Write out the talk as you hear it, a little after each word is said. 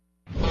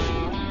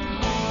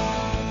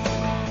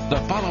The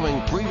following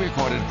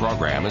pre-recorded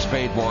program is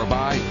paid for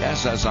by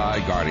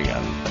SSI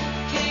Guardian.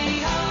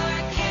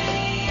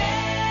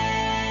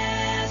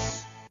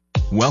 KRKS.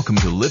 Welcome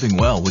to Living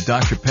Well with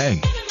Dr.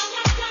 Peg.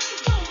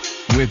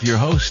 With your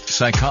host,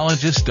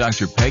 psychologist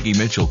Dr. Peggy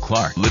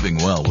Mitchell-Clark. Living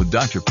Well with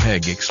Dr.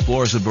 Peg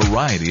explores a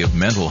variety of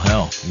mental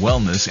health,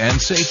 wellness,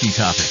 and safety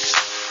topics.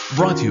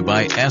 Brought to you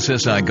by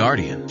SSI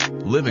Guardian.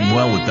 Living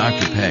Well with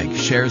Dr. Peg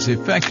shares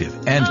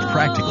effective and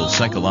practical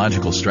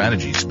psychological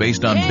strategies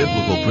based on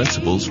biblical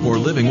principles for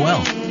living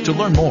well. To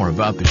learn more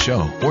about the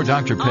show or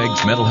Dr.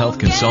 Peg's mental health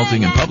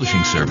consulting and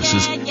publishing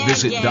services,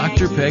 visit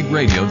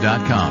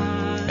drpegradio.com.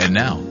 And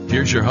now,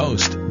 here's your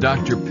host,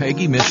 Dr.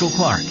 Peggy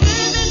Mitchell-Clark.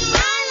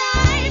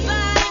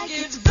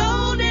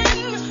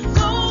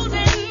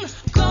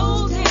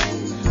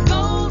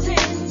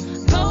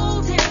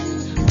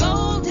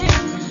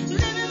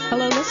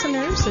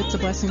 It's a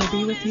blessing to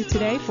be with you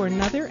today for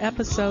another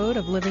episode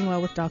of Living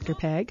Well with Dr.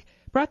 Peg,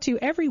 brought to you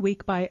every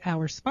week by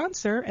our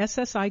sponsor,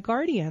 SSI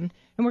Guardian.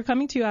 And we're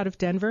coming to you out of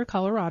Denver,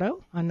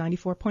 Colorado on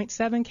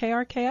 94.7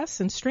 KRKS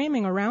and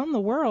streaming around the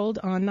world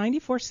on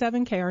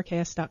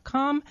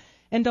 947krks.com.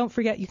 And don't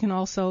forget, you can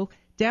also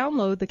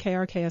download the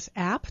KRKS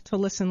app to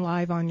listen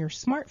live on your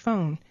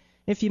smartphone.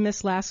 If you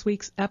missed last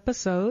week's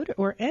episode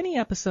or any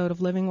episode of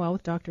Living Well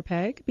with Dr.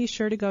 Peg, be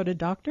sure to go to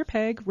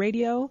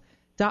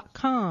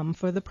drpegradio.com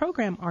for the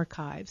program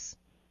archives.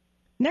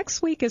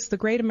 Next week is the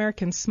Great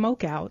American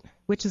Smokeout,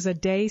 which is a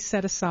day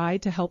set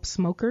aside to help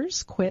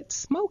smokers quit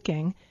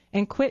smoking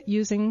and quit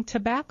using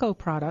tobacco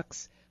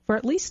products for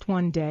at least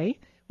one day,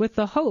 with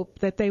the hope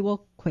that they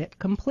will quit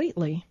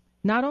completely.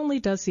 Not only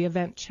does the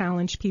event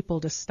challenge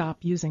people to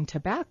stop using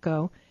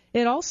tobacco,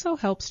 it also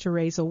helps to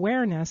raise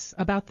awareness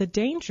about the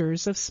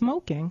dangers of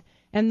smoking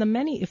and the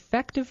many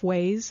effective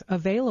ways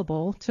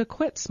available to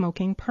quit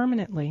smoking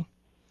permanently.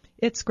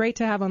 It's great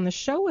to have on the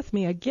show with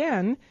me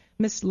again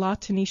Miss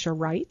LaTanisha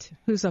Wright,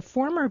 who's a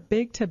former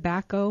big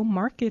tobacco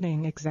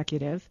marketing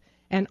executive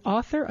and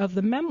author of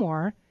the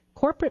memoir,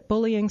 Corporate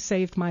Bullying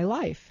Saved My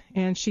Life.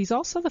 And she's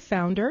also the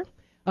founder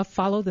of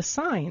Follow the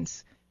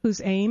Signs,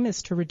 whose aim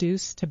is to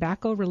reduce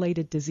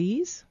tobacco-related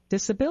disease,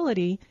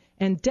 disability,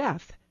 and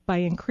death by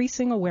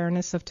increasing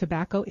awareness of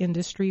tobacco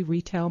industry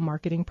retail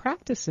marketing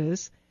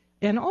practices,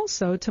 and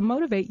also to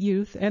motivate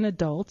youth and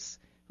adults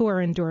who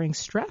are enduring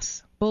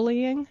stress,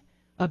 bullying,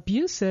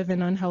 abusive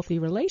and unhealthy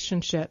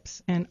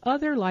relationships, and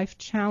other life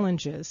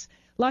challenges.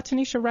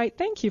 LaTanisha Wright,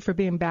 thank you for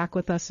being back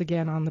with us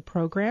again on the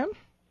program.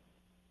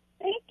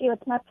 Thank you.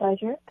 It's my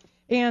pleasure.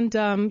 And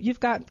you've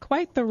got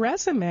quite the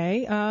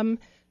resume.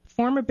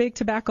 Former big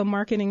tobacco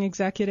marketing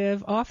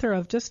executive, author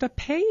of just a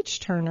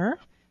page-turner,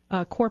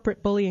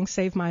 Corporate Bullying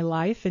Saved My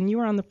Life, and you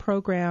were on the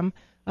program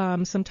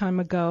some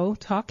time ago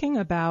talking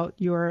about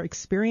your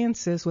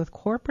experiences with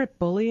corporate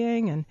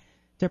bullying and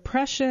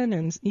depression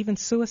and even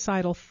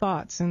suicidal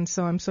thoughts. And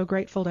so I'm so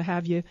grateful to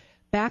have you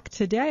back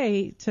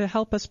today to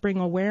help us bring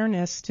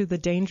awareness to the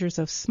dangers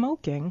of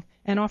smoking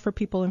and offer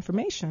people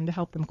information to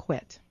help them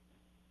quit.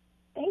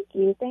 Thank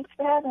you. Thanks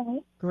for having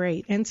me.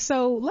 Great. And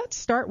so let's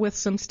start with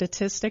some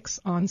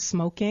statistics on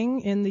smoking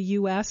in the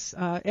U.S.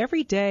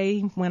 Every day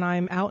when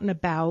I'm out and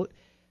about,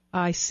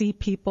 I see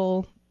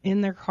people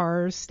in their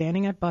cars,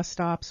 standing at bus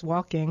stops,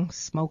 walking,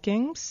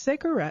 smoking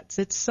cigarettes.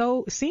 It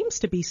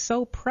seems to be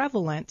so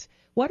prevalent.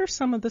 What are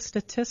some of the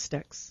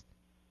statistics?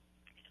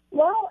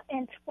 Well,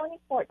 in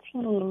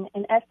 2014,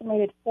 an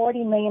estimated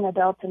 40 million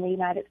adults in the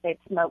United States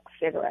smoke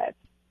cigarettes.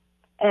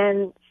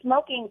 And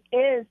smoking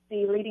is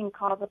the leading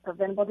cause of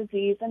preventable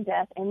disease and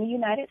death in the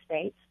United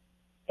States.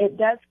 It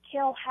does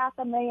kill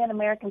 500,000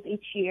 Americans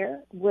each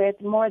year,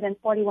 with more than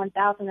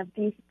 41,000 of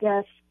these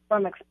deaths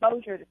from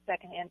exposure to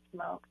secondhand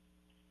smoke.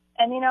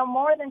 And,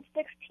 more than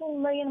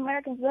 16 million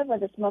Americans live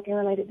with a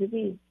smoking-related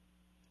disease.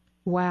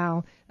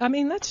 Wow. I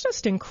mean, that's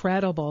just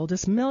incredible.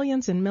 Just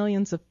millions and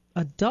millions of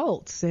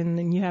adults,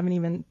 and you haven't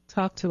even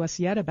talked to us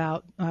yet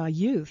about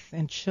youth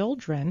and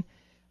children.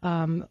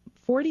 40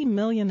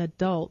 million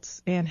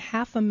adults and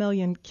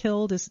 500,000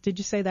 killed. Did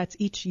you say that's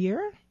each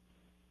year?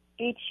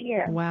 Each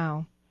year.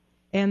 Wow.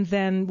 And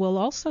then we'll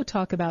also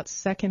talk about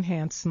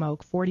secondhand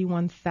smoke,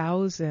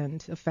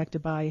 41,000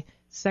 affected by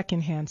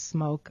secondhand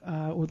smoke,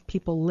 with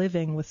people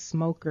living with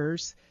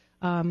smokers.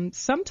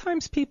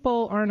 Sometimes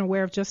people aren't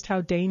aware of just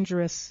how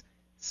dangerous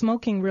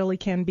smoking really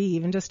can be,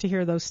 even just to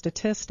hear those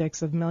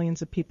statistics of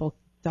millions of people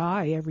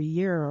die every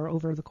year or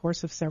over the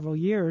course of several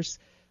years.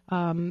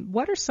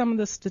 What are some of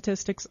the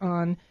statistics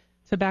on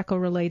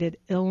tobacco-related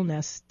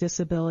illness,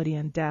 disability,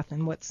 and death,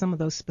 and what some of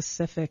those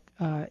specific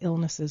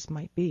illnesses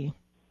might be?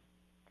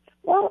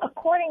 Well,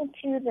 according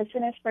to the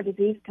Centers for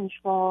Disease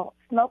Control,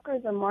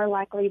 smokers are more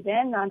likely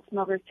than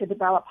non-smokers to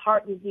develop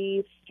heart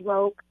disease,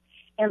 stroke,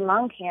 and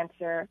lung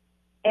cancer.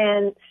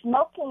 And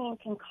smoking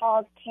can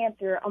cause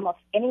cancer almost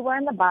anywhere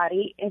in the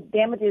body. It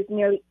damages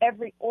nearly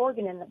every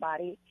organ in the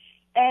body.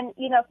 And,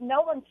 if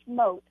no one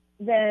smoked,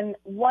 then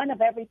 1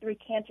 of every 3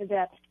 cancer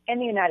deaths in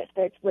the United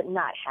States would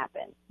not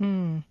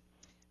happen.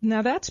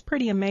 Now, that's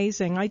pretty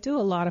amazing. I do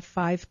a lot of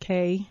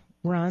 5K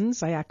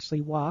runs. I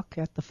actually walk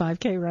at the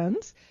 5K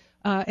runs.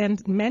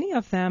 And many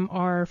of them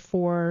are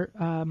for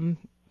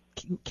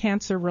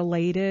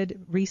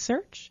cancer-related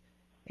research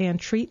and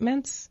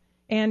treatments.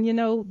 And,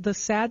 the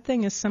sad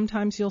thing is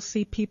sometimes you'll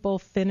see people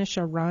finish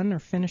a run or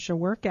finish a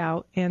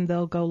workout, and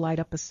they'll go light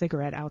up a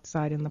cigarette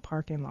outside in the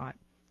parking lot.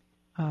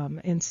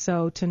 And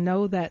so to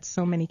know that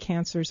so many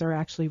cancers are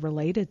actually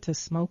related to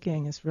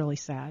smoking is really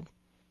sad.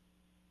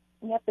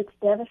 Yep, it's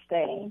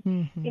devastating.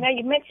 Mm-hmm.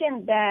 You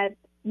mentioned that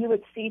you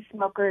would see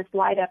smokers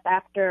light up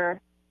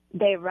after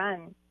they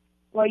run.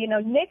 Well,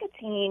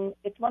 nicotine,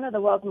 it's one of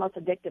the world's most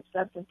addictive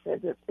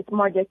substances. It's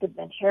more addictive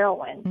than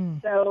heroin.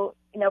 So,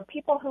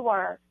 people who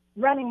are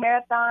running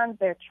marathons,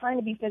 they're trying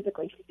to be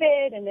physically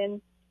fit, and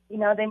then,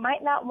 they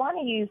might not want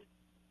to use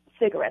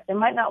cigarettes. They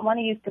might not want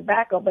to use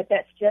tobacco, but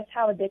that's just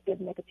how addictive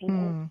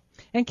nicotine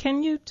is. And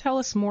can you tell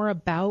us more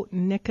about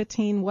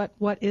nicotine?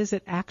 What is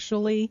it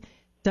actually?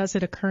 Does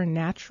it occur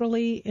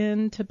naturally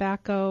in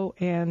tobacco?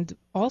 And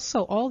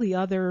also all the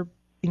other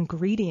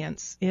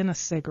ingredients in a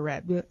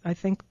cigarette. I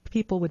think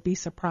people would be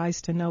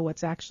surprised to know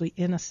what's actually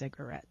in a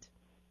cigarette.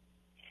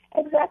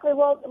 Exactly.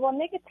 Well,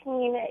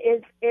 nicotine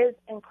is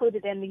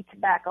included in the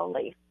tobacco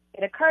leaf.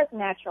 It occurs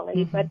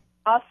naturally, but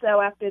also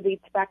after the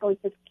tobacco leaf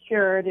is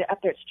cured,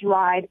 after it's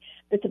dried,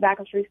 the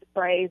tobacco tree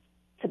sprays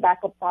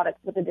tobacco products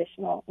with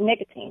additional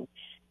nicotine.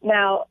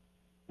 Now,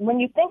 when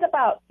you think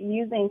about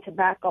using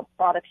tobacco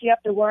products, you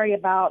have to worry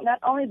about not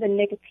only the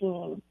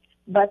nicotine,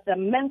 but the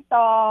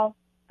menthol,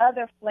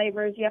 other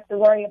flavors. You have to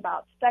worry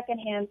about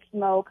secondhand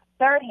smoke,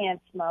 thirdhand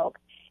smoke.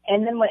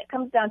 And then when it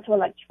comes down to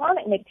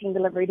electronic nicotine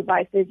delivery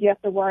devices, you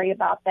have to worry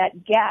about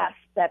that gas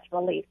that's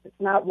released. It's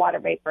not water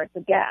vapor, it's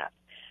a gas.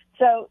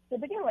 So to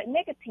begin with,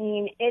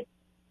 nicotine,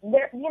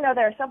 there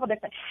are several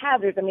different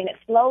hazards. I mean, it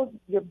slows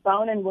your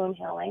bone and wound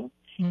healing.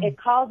 It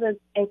causes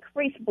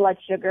increased blood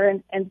sugar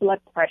and blood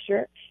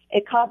pressure.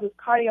 It causes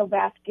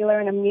cardiovascular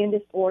and immune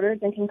disorders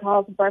and can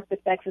cause birth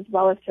defects as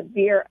well as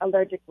severe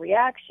allergic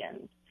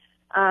reactions.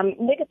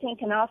 Nicotine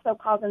can also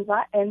cause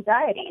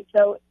anxiety.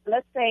 So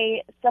let's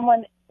say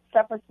someone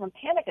suffers from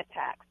panic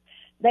attacks.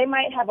 They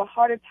might have a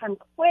harder time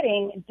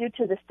quitting due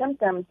to the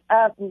symptoms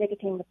of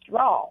nicotine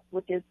withdrawal,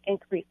 which is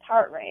increased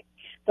heart rate.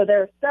 So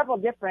there are several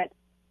different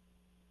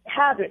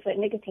hazards that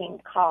nicotine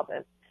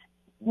causes.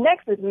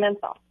 Next is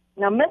menthol.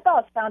 Now, menthol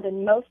is found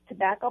in most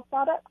tobacco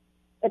products.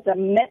 It's a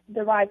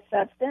mint-derived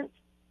substance.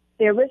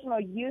 The original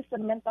use of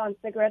menthol in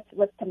cigarettes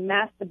was to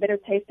mask the bitter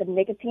taste of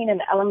nicotine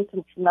and the elements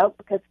in smoke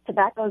because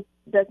tobacco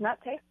does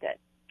not taste good.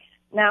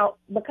 Now,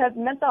 because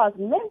menthol is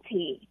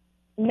minty,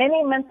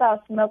 many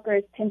menthol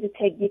smokers tend to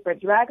take deeper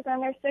drags on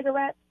their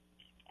cigarettes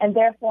and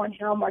therefore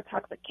inhale more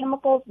toxic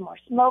chemicals, more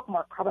smoke,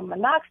 more carbon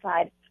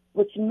monoxide,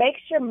 which makes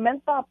your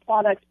menthol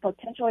products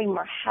potentially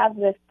more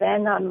hazardous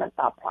than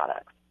non-menthol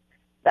products.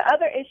 The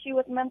other issue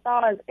with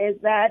menthol is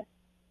that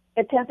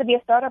it tends to be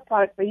a starter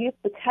product for youth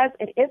because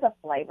it is a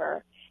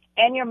flavor.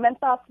 And your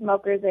menthol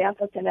smokers, they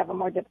also tend to have a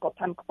more difficult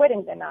time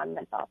quitting than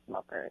non-menthol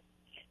smokers.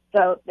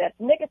 So that's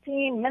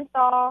nicotine,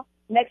 menthol.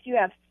 Next you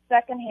have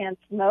secondhand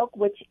smoke,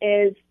 which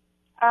is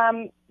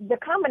the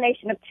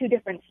combination of two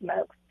different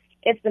smokes.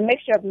 It's the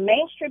mixture of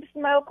mainstream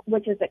smoke,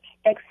 which is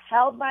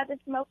exhaled by the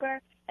smoker,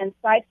 and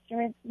side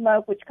stream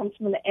smoke, which comes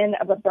from the end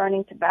of a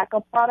burning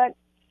tobacco product.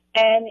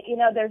 And,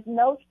 there's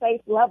no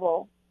safe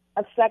level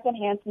of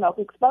secondhand smoke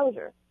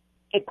exposure.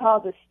 It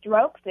causes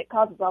strokes. It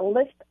causes a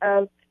list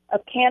of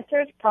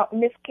cancers,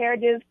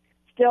 miscarriages,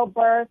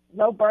 stillbirth,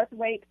 low birth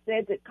weight,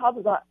 SIDS. It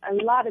causes a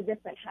lot of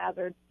different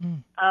hazards.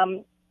 And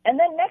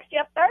then next you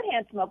have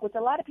third-hand smoke, which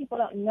a lot of people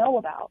don't know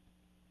about.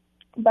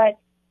 But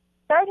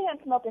third-hand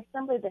smoke is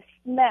simply the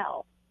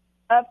smell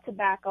of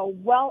tobacco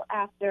well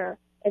after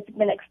it's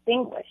been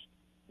extinguished.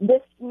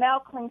 This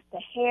smell clings to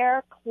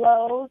hair,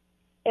 clothes.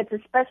 It's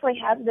especially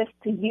hazardous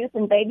to youth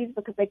and babies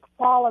because they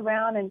crawl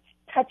around and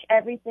touch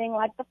everything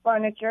like the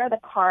furniture, the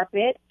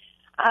carpet.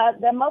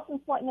 The most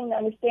important thing to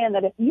understand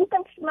that if you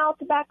can smell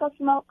tobacco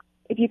smoke,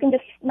 if you can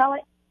just smell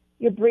it,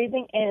 you're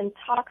breathing in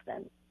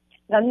toxins.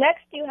 Now,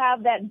 next you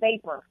have that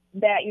vapor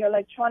that your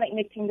electronic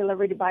nicotine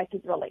delivery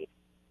devices release.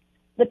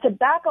 The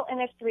tobacco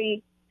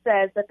industry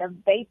says that the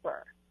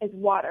vapor is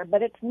water,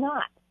 but it's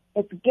not.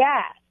 It's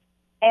gas.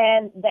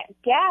 And that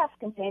gas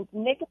contains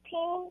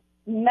nicotine,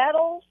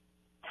 metals,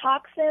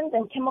 toxins,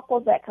 and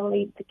chemicals that can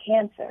lead to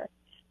cancer.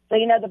 So,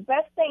 the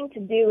best thing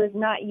to do is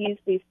not use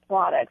these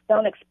products.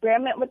 Don't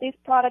experiment with these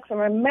products. And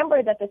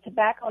remember that the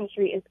tobacco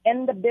industry is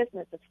in the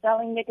business of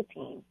selling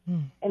nicotine,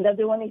 and they'll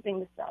do anything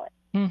to sell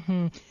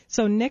it.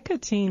 So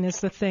nicotine is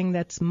the thing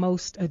that's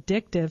most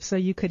addictive. So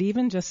you could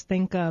even just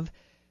think of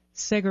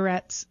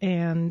cigarettes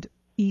and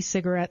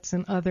e-cigarettes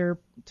and other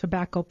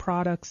tobacco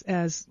products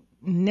as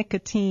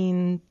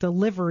nicotine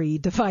delivery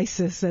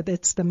devices, that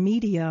it's the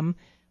medium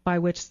by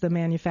which the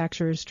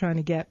manufacturer is trying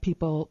to get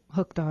people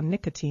hooked on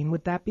nicotine.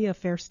 Would that be a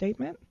fair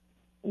statement?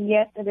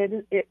 Yes,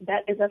 it is.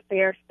 That is a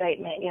fair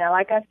statement.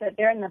 Like I said,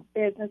 they're in the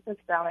business of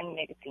selling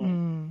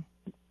nicotine.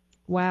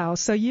 Wow.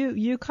 So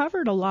you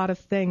covered a lot of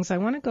things. I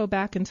want to go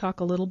back and talk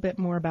a little bit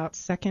more about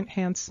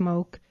secondhand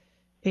smoke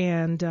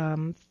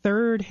and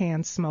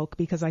third-hand smoke,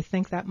 because I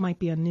think that might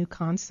be a new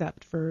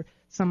concept for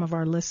some of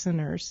our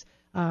listeners.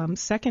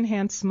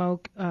 Secondhand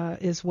smoke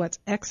is what's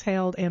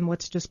exhaled and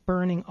what's just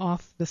burning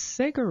off the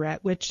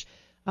cigarette, which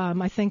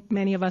I think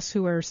many of us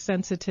who are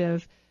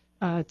sensitive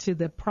to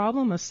the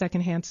problem of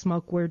secondhand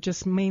smoke, we're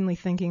just mainly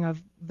thinking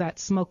of that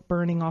smoke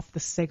burning off the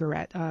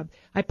cigarette.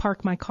 I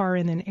park my car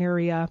in an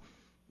area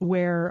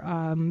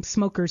where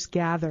smokers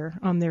gather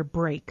on their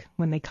break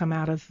when they come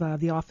out of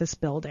the office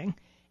building.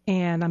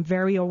 And I'm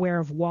very aware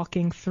of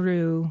walking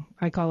through,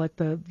 I call it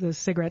the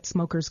cigarette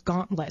smoker's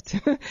gauntlet.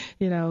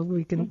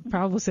 We can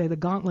probably say the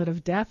gauntlet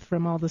of death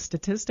from all the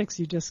statistics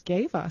you just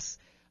gave us.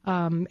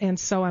 And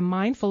so I'm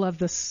mindful of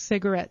the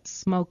cigarette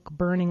smoke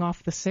burning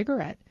off the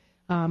cigarette.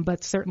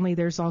 But certainly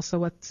there's also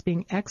what's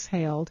being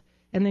exhaled.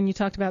 And then you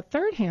talked about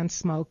third-hand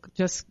smoke.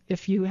 Just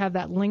if you have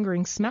that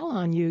lingering smell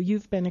on you,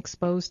 you've been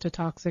exposed to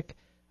toxic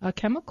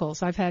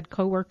chemicals. I've had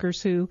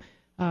coworkers who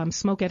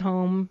smoke at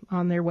home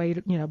on their way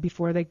to,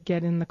 before they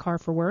get in the car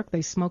for work.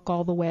 They smoke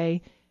all the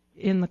way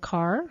in the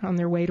car on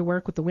their way to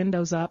work with the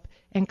windows up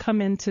and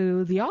come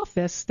into the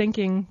office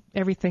thinking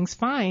everything's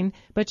fine,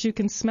 but you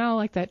can smell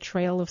like that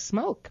trail of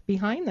smoke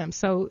behind them.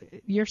 So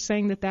you're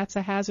saying that that's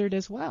a hazard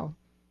as well.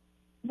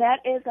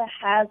 That is a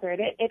hazard.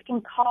 It can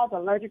cause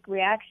allergic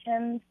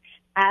reactions,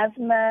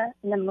 asthma,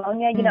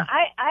 pneumonia.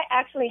 I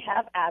actually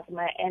have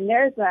asthma, and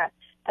there's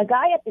a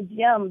guy at the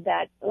gym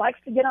that likes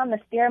to get on the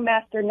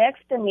Stairmaster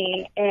next to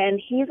me,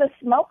 and he's a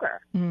smoker.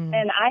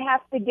 And I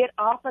have to get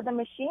off of the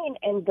machine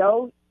and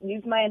go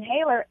use my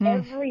inhaler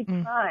every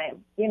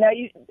time.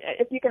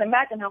 If you can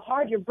imagine how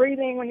hard you're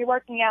breathing when you're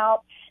working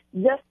out,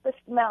 just the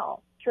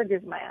smell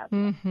triggers my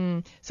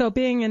asthma. So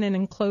being in an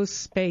enclosed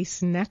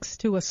space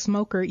next to a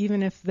smoker,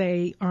 even if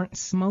they aren't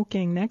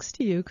smoking next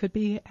to you, could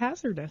be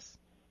hazardous.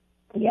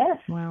 Yes.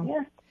 Wow.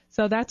 Yeah.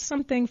 So that's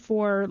something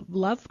for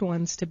loved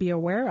ones to be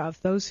aware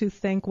of. Those who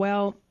think,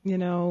 well,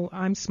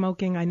 I'm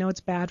smoking, I know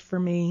it's bad for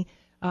me,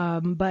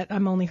 but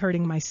I'm only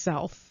hurting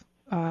myself.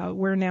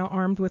 We're now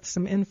armed with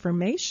some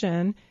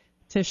information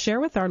to share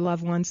with our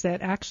loved ones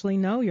that actually,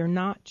 no, you're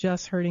not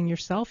just hurting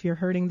yourself, you're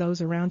hurting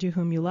those around you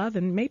whom you love,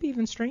 and maybe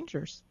even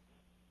strangers.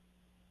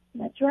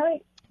 That's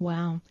right.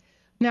 Wow.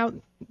 Now,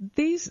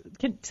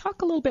 can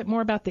talk a little bit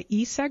more about the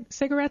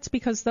e-cigarettes,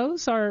 because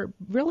those are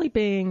really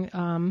being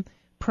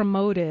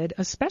promoted,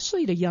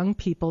 especially to young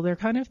people. They're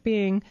kind of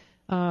being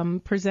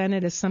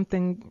presented as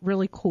something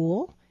really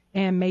cool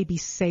and maybe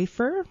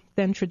safer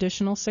than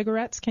traditional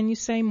cigarettes. Can you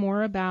say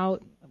more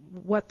about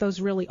what those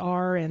really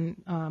are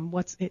and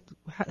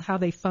how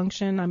they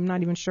function? I'm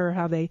not even sure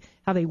how they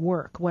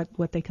work,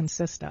 what they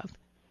consist of.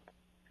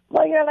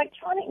 Well, your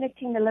electronic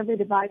nicotine delivery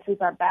devices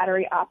are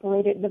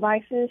battery-operated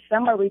devices.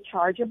 Some are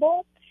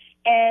rechargeable.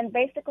 And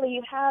basically,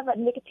 you have a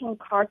nicotine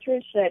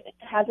cartridge that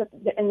has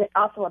and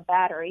also a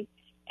battery.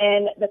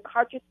 And the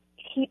cartridge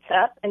heats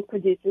up and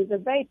produces a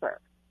vapor,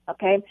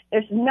 okay?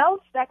 There's no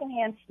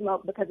secondhand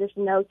smoke because there's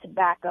no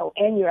tobacco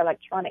in your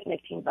electronic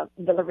nicotine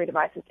delivery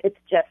devices. It's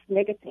just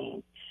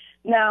nicotine.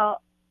 Now,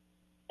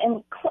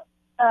 in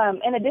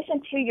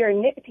addition to your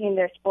nicotine,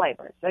 there's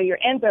flavors. So your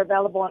ends are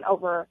available in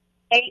over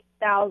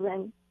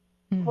 8,000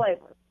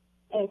 flavors,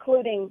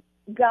 including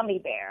gummy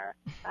bear,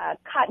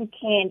 cotton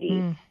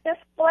candy, just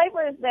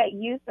flavors that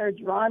youth are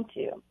drawn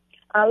to.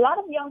 A lot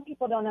of young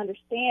people don't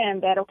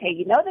understand that,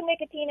 okay, the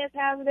nicotine is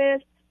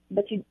hazardous,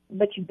 but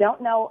you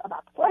don't know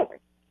about the flavors.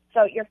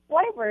 So your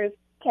flavors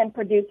can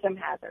produce some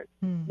hazards.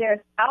 There's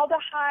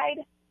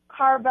aldehyde,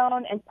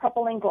 carbone, and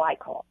propylene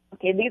glycol.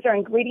 Okay, these are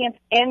ingredients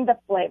in the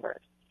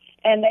flavors,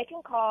 and they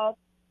can cause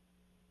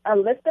a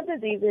list of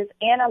diseases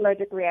and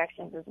allergic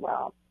reactions as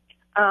well.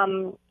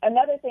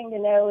 Another thing to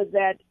know is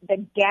that the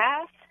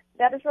gas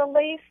that is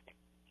released,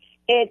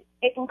 it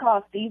can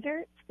cause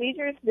seizures,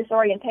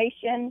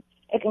 disorientation.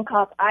 It can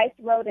cause eye,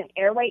 throat, and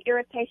airway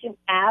irritation,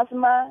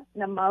 asthma,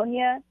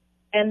 pneumonia,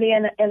 and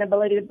the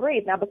inability to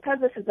breathe. Now, because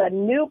this is a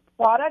new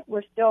product,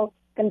 we're still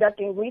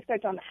conducting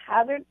research on the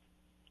hazards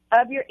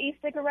of your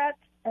e-cigarettes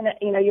and,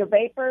 your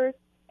vapors.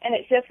 And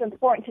it's just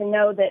important to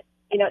know that,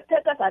 it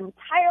took us an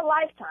entire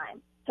lifetime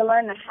to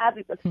learn the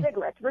hazards of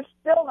cigarettes. We're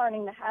still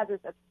learning the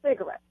hazards of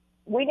cigarettes.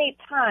 We need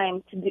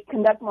time to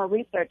conduct more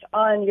research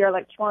on your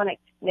electronic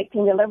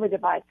nicotine delivery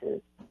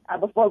devices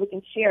before we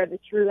can share the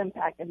true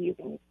impact of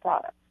using these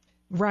products.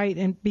 Right,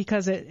 and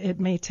because it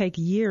may take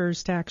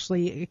years to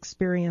actually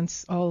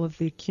experience all of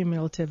the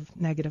cumulative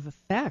negative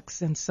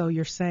effects. And so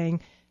you're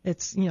saying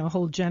it's, a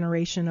whole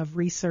generation of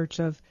research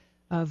of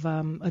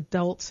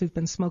adults who've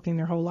been smoking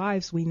their whole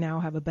lives. We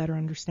now have a better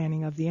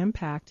understanding of the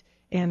impact,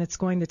 and it's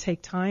going to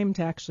take time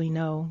to actually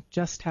know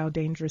just how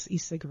dangerous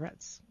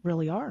e-cigarettes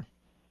really are.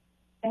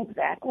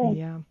 Exactly.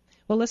 Yeah.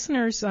 Well,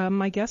 listeners,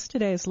 my guest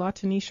today is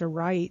LaTanisha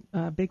Wright,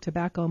 big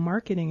tobacco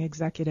marketing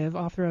executive,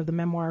 author of the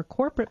memoir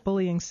Corporate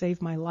Bullying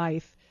Saved My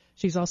Life.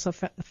 She's also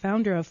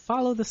founder of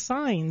Follow the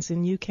Signs,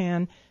 and you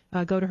can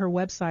go to her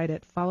website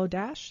at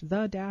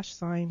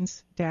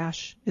follow-the-signs-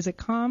 is it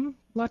com,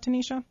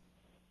 LaTanisha?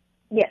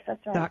 Yes,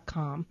 that's right.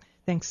 .com.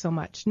 Thanks so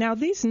much. Now,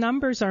 these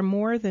numbers are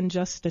more than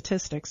just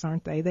statistics,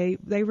 aren't they?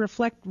 They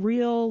reflect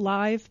real,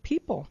 live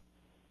people.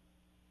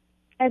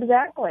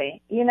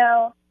 Exactly. You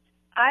know,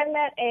 I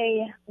met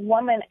a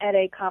woman at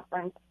a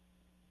conference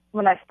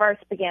when I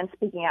first began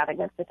speaking out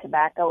against the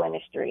tobacco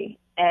industry,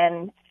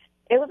 and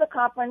it was a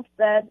conference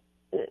that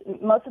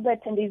most of the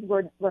attendees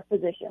were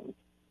physicians.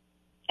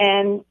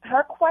 And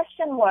her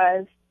question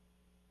was,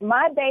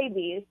 my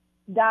babies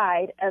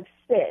died of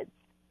SIDS,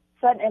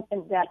 sudden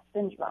infant death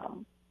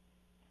syndrome.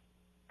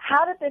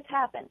 How did this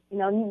happen? You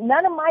know,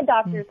 none of my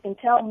doctors can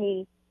tell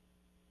me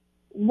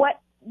what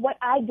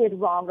I did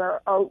wrong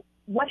or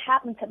what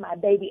happened to my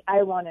baby.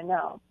 I want to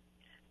know.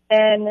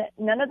 And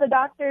none of the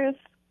doctors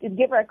could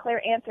give her a clear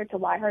answer to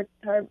why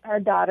her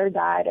daughter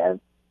died of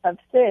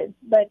SIDS.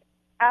 But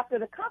after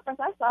the conference,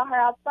 I saw her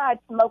outside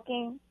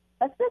smoking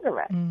a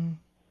cigarette.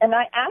 And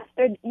I asked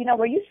her, you know,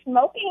 were you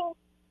smoking?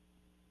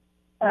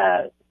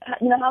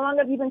 You know, how long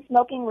have you been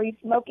smoking? Were you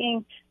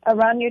smoking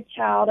around your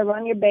child,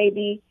 around your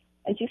baby?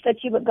 And she said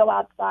she would go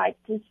outside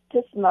to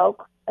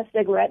smoke a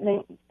cigarette and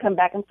then come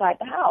back inside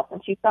the house.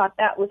 And she thought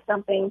that was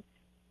something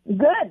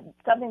good,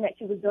 something that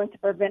she was doing to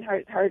prevent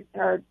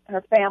her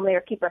family or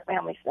keep her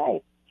family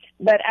safe.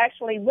 But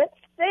actually with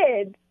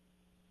SIDS,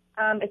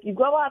 if you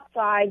go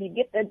outside, you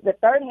get the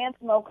third-hand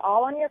smoke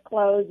all on your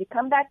clothes, you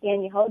come back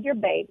in, you hold your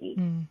baby,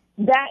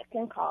 that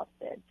can cause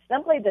SIDS.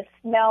 Simply the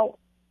smell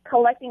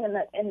collecting in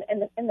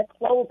the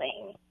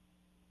clothing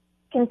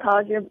can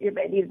cause your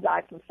baby to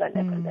die from sudden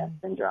infant death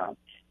syndrome.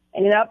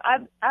 And, you know,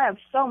 I have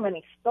so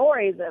many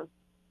stories of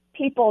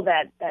people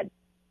that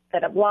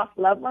have lost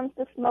loved ones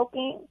to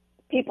smoking,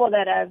 people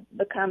that have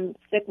become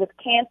sick with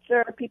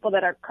cancer, people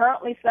that are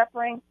currently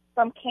suffering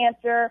from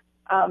cancer,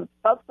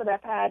 folks that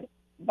have had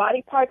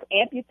body parts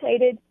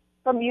amputated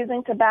from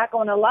using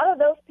tobacco. And a lot of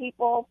those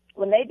people,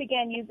 when they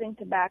began using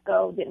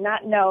tobacco, did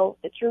not know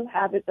the true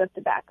habits of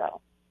tobacco.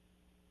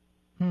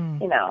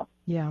 You know,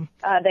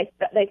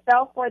 they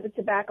fell for the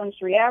tobacco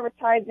industry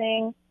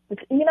advertising.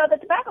 You know, the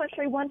tobacco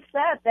industry once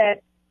said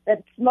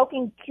that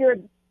smoking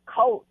cured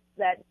colds,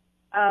 that,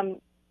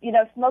 you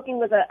know, smoking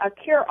was a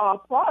cure-all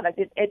product.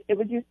 It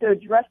was used to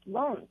address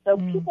wounds. So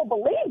people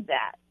believed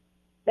that.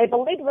 They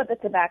believed what the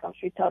tobacco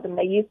industry told them.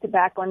 They used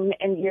tobacco,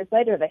 and years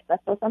later they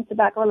suffered from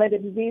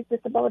tobacco-related disease,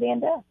 disability,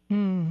 and death.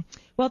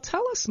 Well,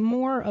 tell us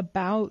more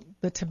about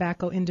the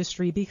tobacco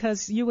industry,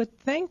 because you would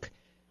think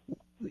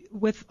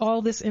with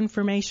all this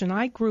information,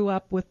 I grew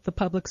up with the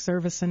public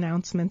service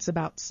announcements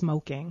about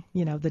smoking,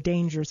 you know, the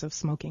dangers of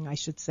smoking, I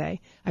should say.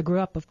 I grew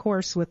up, of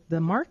course, with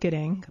the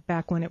marketing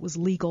back when it was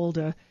legal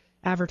to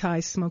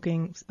advertise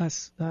smoking,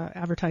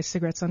 advertise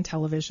cigarettes on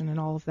television and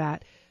all of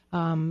that.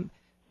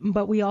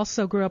 But we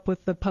also grew up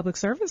with the public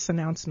service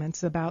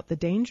announcements about the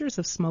dangers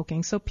of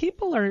smoking. So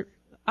people are,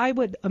 I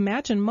would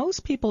imagine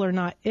most people are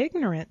not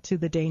ignorant to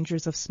the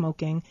dangers of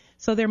smoking.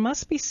 So there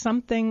must be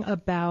something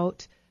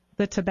about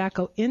the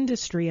tobacco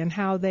industry and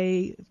how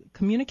they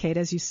communicate.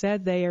 As you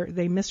said,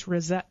 they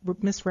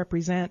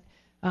misrepresent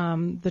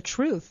the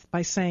truth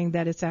by saying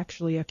that it's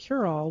actually a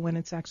cure-all when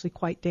it's actually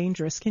quite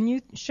dangerous. Can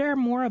you share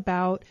more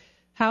about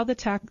how the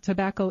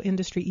tobacco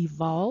industry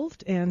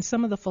evolved and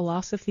some of the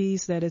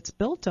philosophies that it's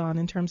built on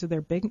in terms of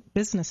their big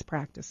business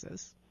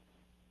practices?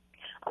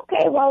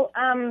 Okay, well,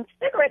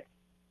 cigarettes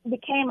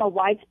became a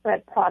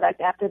widespread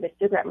product after the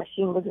cigarette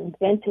machine was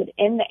invented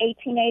in the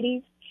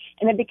 1880s,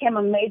 and it became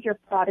a major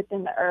product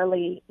in the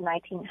early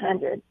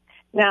 1900s.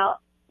 Now,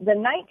 the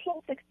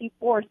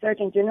 1964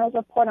 Surgeon General's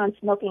Report on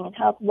Smoking and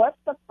Health was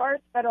the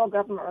first federal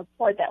government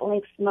report that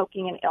linked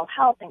smoking and ill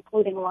health,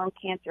 including lung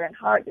cancer and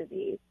heart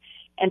disease.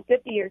 And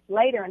 50 years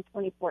later, in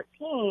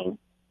 2014,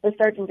 the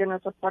Surgeon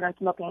General's Report on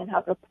Smoking and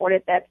Health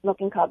reported that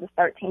smoking causes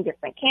 13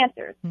 different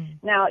cancers.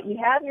 Now, you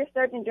have your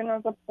Surgeon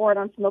General's Report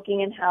on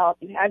Smoking and Health.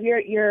 You have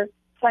your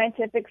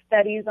scientific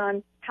studies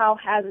on how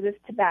hazardous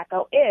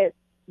tobacco is.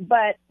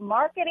 But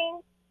marketing,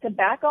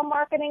 tobacco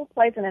marketing,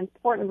 plays an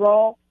important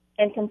role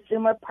in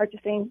consumer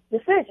purchasing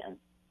decisions.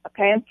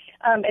 Okay,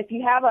 if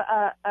you have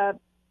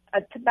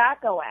a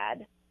tobacco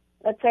ad,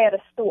 let's say at a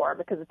store,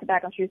 because the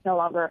tobacco industry is no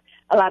longer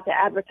allowed to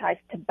advertise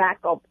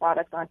tobacco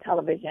products on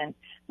television,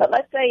 but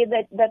let's say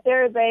that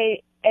there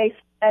is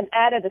an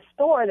ad at a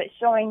store that's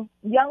showing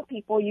young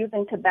people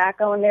using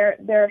tobacco and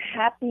they're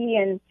happy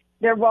and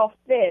they're well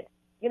fit.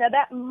 You know,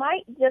 that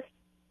might just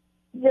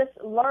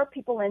lure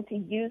people in to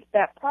use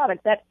that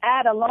product. That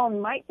ad alone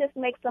might just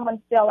make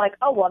someone feel like,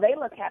 oh, well, they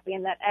look happy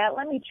in that ad.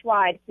 Let me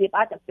try to see if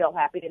I can feel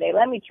happy today.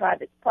 Let me try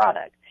this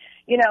product.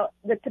 You know,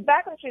 the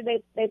tobacco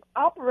industry, they've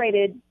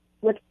operated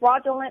with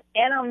fraudulent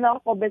and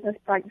unlawful business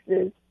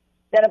practices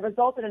that have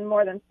resulted in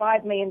more than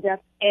 5 million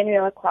deaths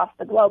annually across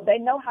the globe. They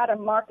know how to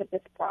market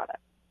this product.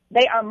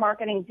 They are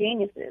marketing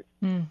geniuses.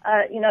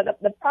 You know,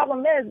 the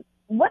problem is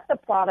with the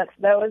products,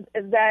 though,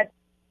 is that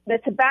the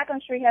tobacco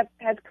industry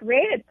has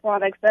created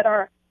products that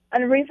are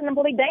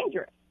unreasonably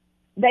dangerous.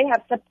 They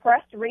have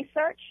suppressed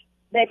research.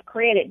 They've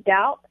created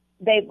doubt.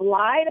 They've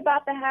lied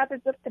about the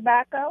hazards of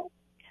tobacco.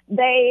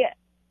 They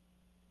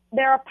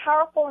they're a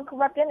powerful and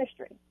corrupt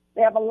industry.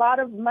 They have a lot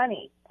of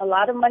money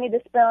to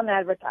spend on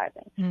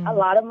advertising, a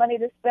lot of money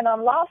to spend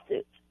on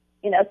lawsuits.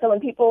 So when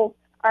people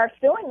are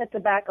suing the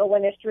tobacco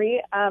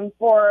industry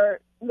for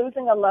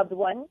losing a loved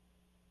one,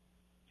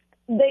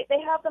 they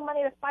have the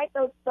money to fight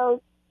those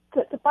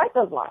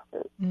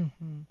lawsuits.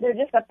 Mm-hmm. They're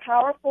just a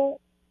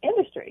powerful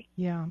industry.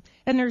 Yeah,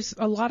 and there's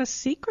a lot of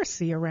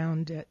secrecy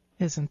around it,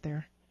 isn't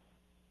there?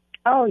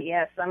 Oh,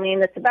 yes. I mean,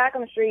 the tobacco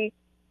industry,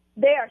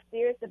 they are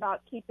serious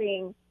about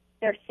keeping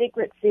their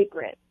secret.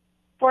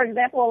 For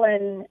example,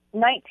 in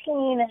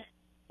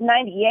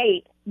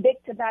 1998, Big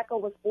Tobacco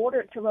was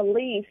ordered to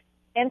release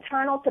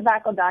internal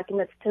tobacco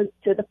documents to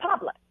the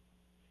public.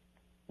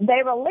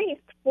 They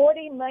released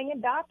 40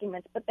 million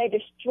documents, but they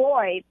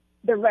destroyed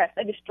the rest.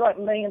 They destroyed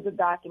millions of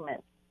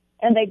documents.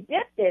 And they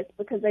did this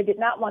because they did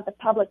not want the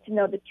public to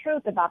know the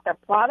truth about their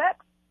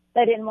products.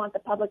 They didn't want the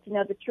public to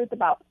know the truth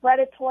about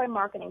predatory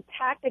marketing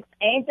tactics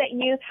aimed at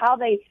youth, how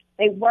they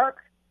work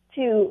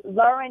to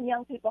lure in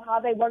young people, how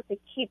they work to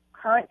keep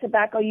current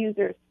tobacco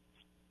users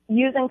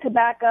using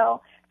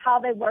tobacco, how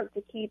they work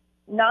to keep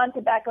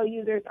non-tobacco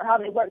users, or how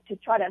they work to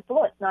try to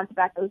influence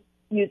non-tobacco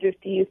users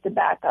to use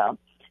tobacco.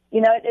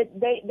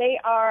 They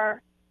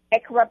are a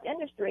corrupt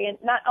industry, and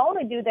not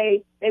only do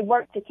they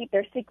work to keep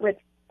their secrets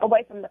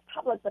away from the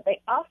public, but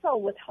they also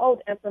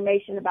withhold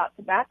information about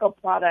tobacco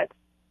products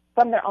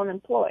from their own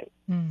employees.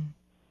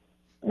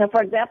 Now,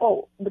 for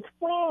example,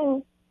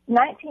 between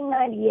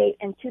 1998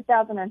 and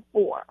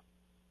 2004,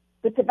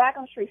 the tobacco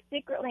industry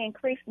secretly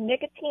increased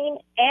nicotine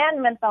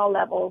and menthol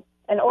levels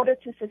in order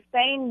to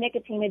sustain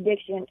nicotine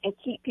addiction and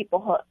keep people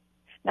hooked.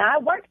 Now, I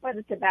worked for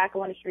the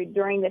tobacco industry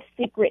during this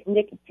secret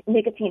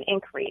nicotine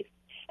increase,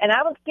 and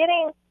I was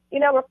getting,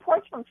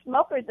 reports from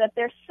smokers that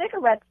their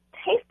cigarettes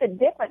tasted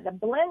different. The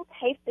blend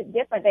tasted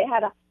different. They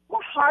had a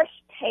more harsh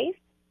taste.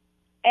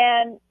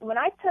 And when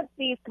I took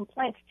these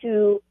complaints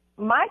to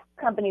my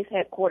company's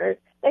headquarters,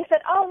 they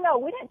said, oh, no,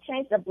 we didn't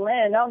change the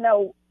blend. Oh,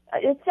 no,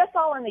 it's just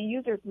all in the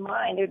user's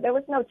mind. There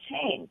was no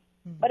change.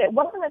 Mm-hmm. But it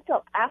wasn't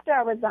until after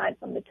I resigned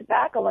from the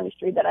tobacco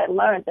industry that I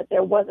learned that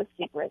there was a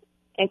secret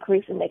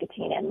increase in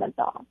nicotine and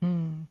menthol.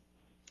 Mm.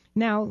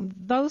 Now,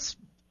 those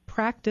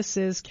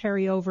practices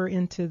carry over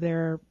into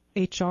their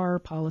HR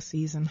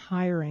policies and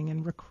hiring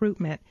and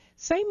recruitment.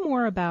 Say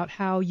more about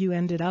how you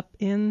ended up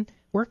in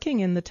working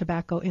in the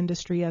tobacco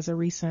industry as a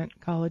recent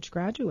college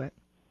graduate.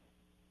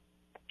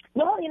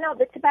 Well,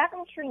 the tobacco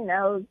industry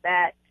knows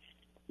that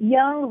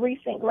young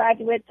recent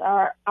graduates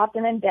are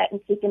often in debt and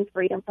seeking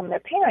freedom from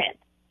their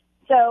parents.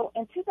 So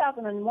in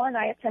 2001,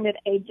 I attended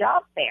a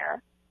job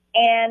fair,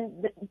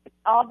 and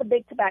all the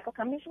big tobacco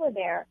companies were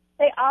there.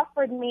 They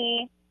offered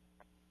me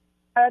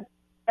a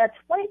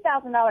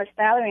 $20,000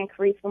 salary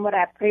increase from what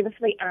I had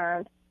previously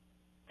earned,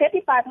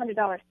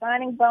 $5,500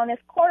 signing bonus,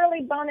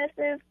 quarterly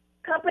bonuses,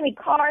 company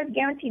cars,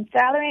 guaranteed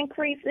salary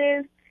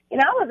increases.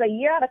 I was a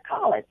year out of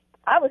college.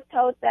 I was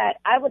told that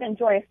I would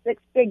enjoy a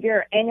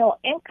six-figure annual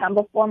income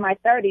before my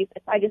 30s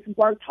if I just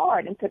worked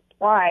hard and took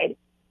pride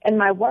in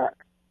my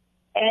work.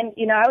 And,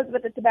 I was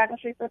with the tobacco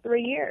industry for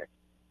 3 years.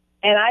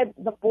 And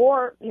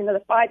before,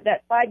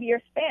 that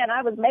 5-year span,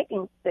 I was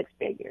making six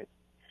figures.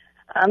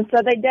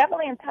 So they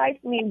definitely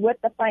enticed me with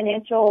the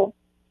financial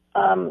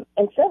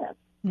incentives,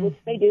 which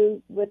they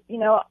do with,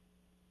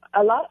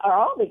 a lot or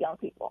all the young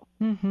people.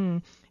 Mm-hmm.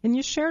 And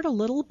you shared a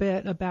little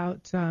bit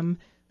about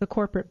the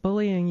corporate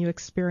bullying you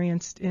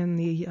experienced in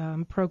the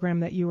program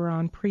that you were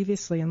on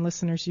previously. And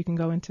listeners, you can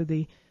go into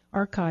the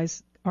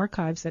archives at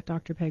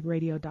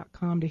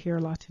drpegradio.com to hear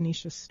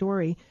LaTanisha's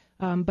story.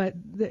 But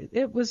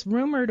it was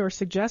rumored or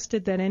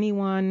suggested that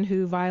anyone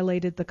who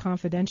violated the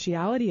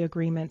confidentiality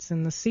agreements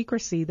and the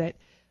secrecy that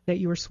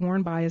you were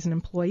sworn by as an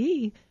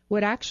employee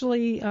would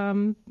actually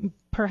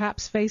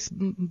perhaps face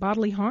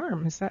bodily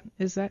harm. Is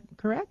that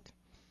correct?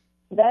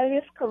 That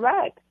is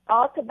correct.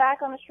 All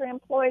tobacco industry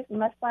employees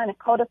must sign a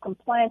code of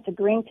compliance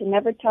agreeing to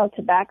never tell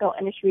tobacco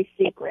industry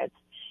secrets.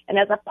 And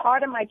as a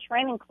part of my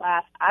training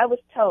class, I was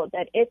told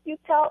that if you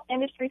tell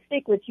industry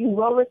secrets, you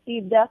will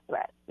receive death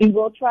threats. We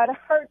will try to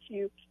hurt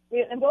you,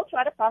 and we'll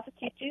try to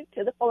prosecute you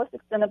to the fullest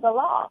extent of the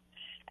law.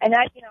 And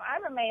I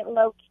remained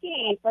low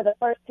key for the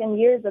first 10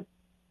 years of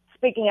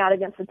speaking out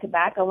against the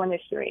tobacco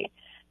industry.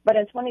 But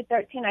in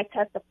 2013, I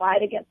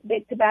testified against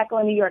Big Tobacco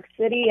in New York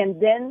City, and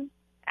then,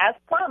 as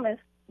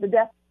promised, the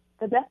death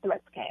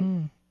threats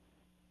came.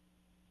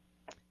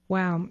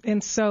 Wow.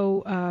 And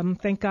so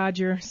thank God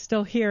you're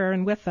still here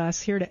and with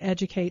us, here to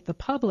educate the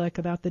public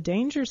about the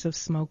dangers of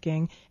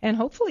smoking. And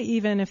hopefully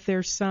even if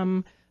there's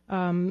some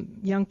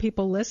young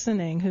people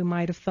listening who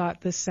might have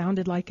thought this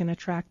sounded like an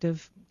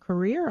attractive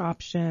career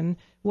option,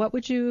 what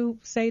would you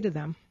say to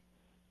them?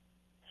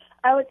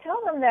 I would tell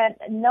them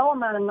that no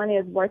amount of money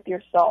is worth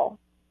your soul.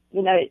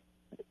 The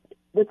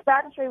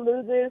tobacco industry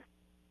loses,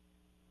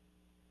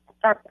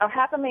 or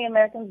 500,000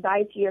 Americans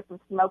die each year from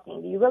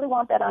smoking. Do you really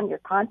want that on your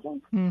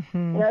conscience?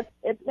 Mm-hmm.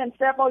 It's been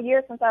several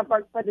years since I've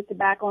worked for the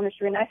tobacco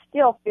industry, and I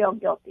still feel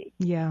guilty.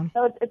 Yeah.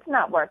 So it's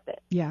not worth it.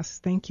 Yes,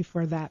 thank you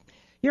for that.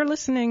 You're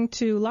listening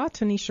to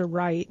LaTanisha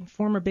Wright,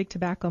 former Big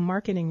Tobacco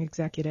marketing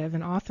executive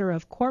and author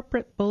of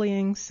Corporate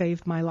Bullying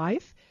Saved My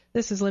Life.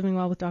 This is Living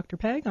Well with Dr.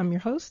 Peg. I'm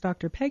your host,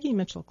 Dr. Peggy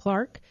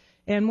Mitchell-Clark.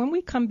 And when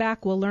we come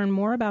back, we'll learn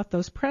more about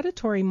those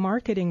predatory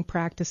marketing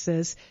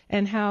practices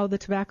and how the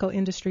tobacco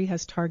industry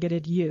has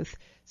targeted youth.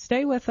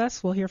 Stay with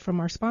us. We'll hear from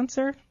our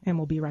sponsor, and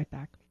we'll be right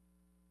back.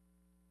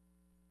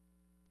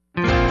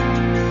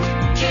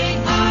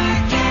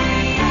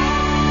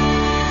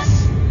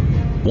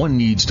 One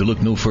needs to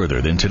look no further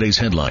than today's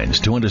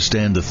headlines to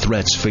understand the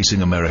threats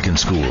facing American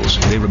schools.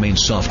 They remain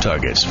soft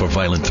targets for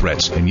violent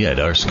threats, and yet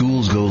our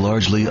schools go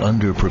largely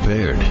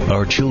underprepared.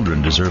 Our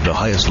children deserve the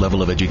highest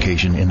level of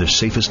education in the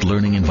safest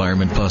learning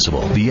environment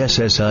possible. The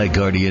SSI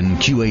Guardian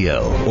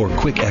QAL, or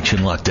Quick Action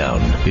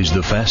Lockdown, is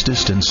the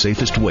fastest and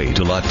safest way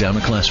to lock down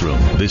a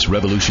classroom. This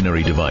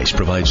revolutionary device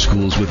provides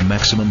schools with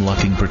maximum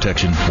locking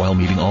protection while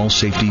meeting all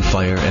safety,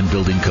 fire, and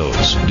building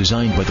codes.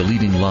 Designed by the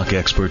leading lock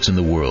experts in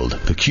the world,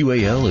 the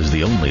QAL is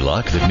the only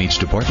lock that meets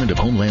Department of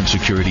Homeland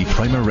Security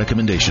primer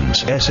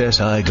recommendations.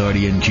 SSI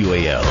Guardian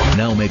QAL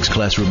now makes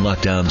classroom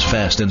lockdowns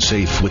fast and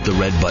safe with the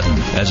red button.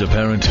 As a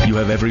parent, you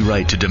have every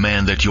right to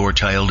demand that your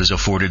child is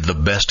afforded the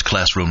best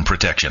classroom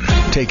protection.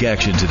 Take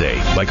action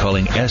today by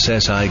calling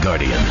SSI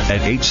Guardian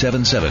at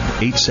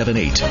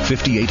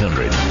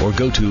 877-878-5800 or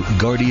go to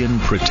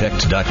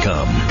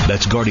GuardianProtect.com.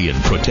 That's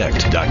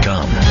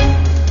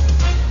GuardianProtect.com.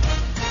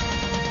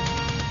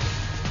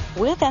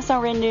 With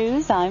SRN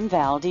News, I'm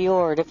Val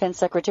Dior. Defense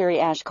Secretary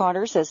Ash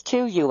Carter says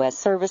 2 U.S.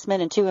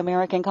 servicemen and 2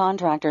 American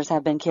contractors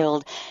have been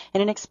killed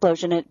in an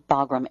explosion at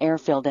Bagram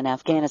Airfield in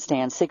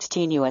Afghanistan.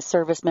 16 U.S.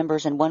 service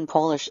members and 1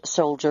 Polish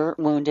soldier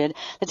wounded.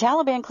 The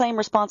Taliban claim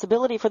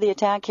responsibility for the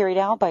attack carried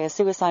out by a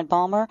suicide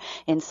bomber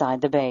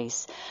inside the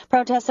base.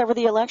 Protests over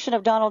the election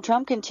of Donald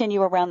Trump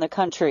continue around the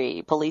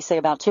country. Police say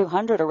about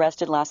 200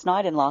 arrested last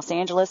night in Los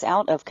Angeles,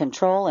 out of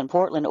control in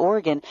Portland,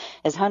 Oregon,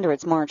 as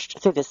hundreds marched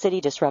through the city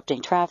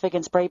disrupting traffic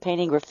and spray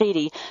painting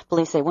graffiti.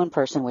 Police say 1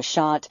 person was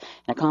shot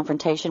in a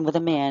confrontation with a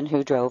man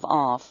who drove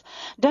off.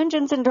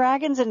 Dungeons &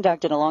 Dragons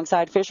inducted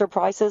alongside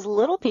Fisher-Price's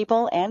Little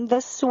People and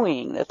The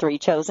Swing, the 3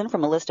 chosen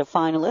from a list of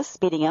finalists,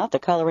 beating out The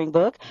Coloring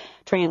Book,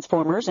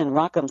 Transformers, and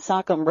Rock'em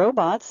Sock'em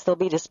Robots. They'll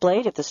be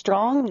displayed at the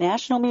Strong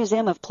National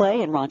Museum of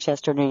Play in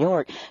Rochester, New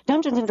York.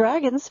 Dungeons &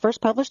 Dragons,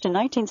 first published in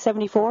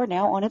 1974,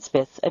 now on its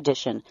 5th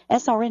edition.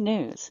 SRN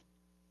News.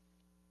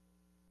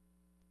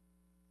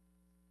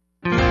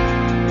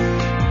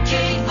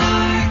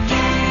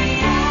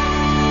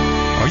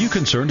 Are you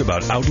concerned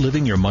about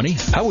outliving your money?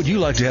 How would you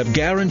like to have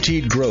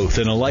guaranteed growth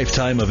and a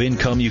lifetime of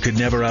income you could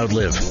never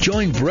outlive?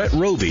 Join Brett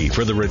Roby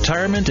for the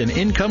Retirement and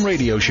Income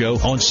Radio Show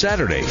on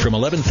Saturday from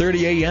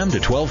 11:30 a.m. to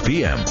 12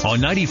 p.m. on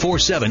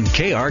 94.7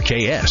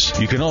 KRKS.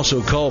 You can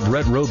also call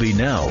Brett Roby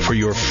now for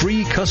your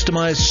free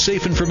customized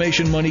Safe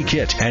Information Money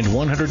Kit and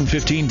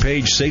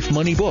 115-page Safe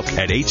Money book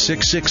at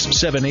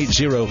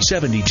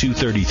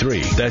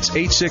 866-780-7233. That's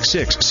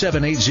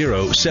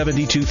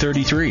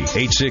 866-780-7233.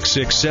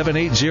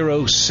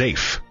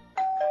 866-780-SAFE.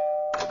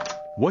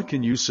 What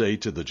can you say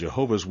to the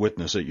Jehovah's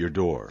Witness at your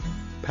door?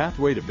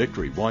 Pathway to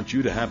Victory wants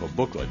you to have a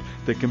booklet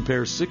that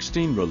compares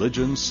 16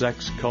 religions,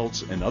 sects,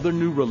 cults, and other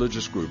new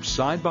religious groups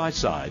side by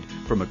side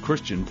from a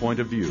Christian point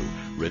of view,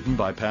 written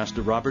by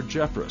Pastor Robert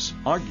Jeffress.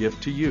 Our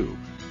gift to you.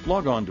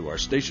 Log on to our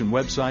station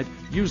website,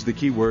 use the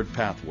keyword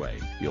Pathway.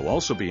 You'll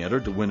also be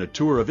entered to win a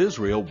tour of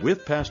Israel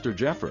with Pastor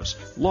Jeffress.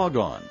 Log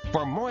on.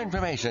 For more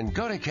information,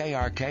 go to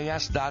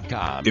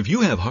KRKS.com. If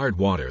you have hard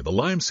water, the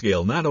lime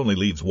scale not only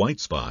leaves white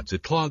spots,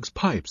 it clogs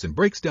pipes and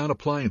breaks down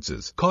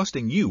appliances,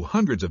 costing you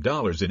hundreds of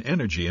dollars in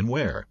energy and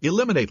wear.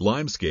 Eliminate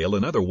lime scale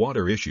and other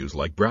water issues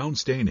like brown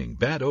staining,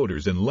 bad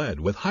odors, and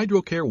lead with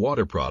HydroCare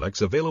water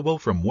products available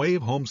from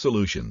Wave Home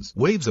Solutions.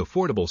 Wave's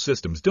affordable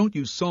systems don't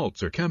use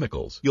salts or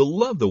chemicals. You'll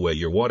love the way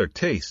your water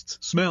tastes,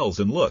 smells,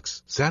 and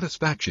looks.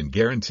 Satisfaction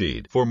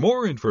guaranteed. For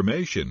more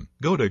information,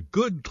 go to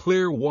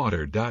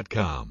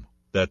goodclearwater.com.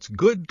 That's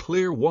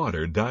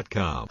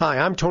goodclearwater.com. Hi,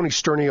 I'm Tony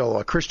Sterniolo,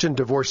 a Christian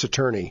divorce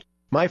attorney.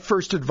 My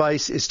first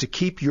advice is to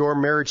keep your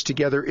marriage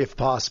together if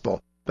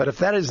possible. But if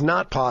that is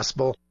not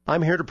possible,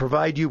 I'm here to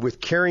provide you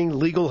with caring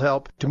legal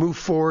help to move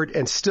forward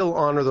and still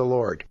honor the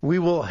Lord. We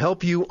will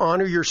help you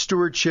honor your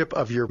stewardship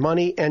of your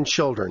money and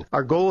children.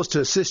 Our goal is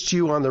to assist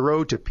you on the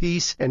road to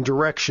peace and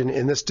direction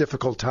in this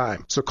difficult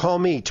time. So call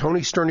me,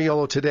 Tony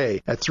Sterniolo,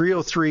 today at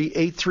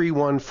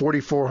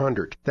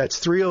 303-831-4400.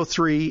 That's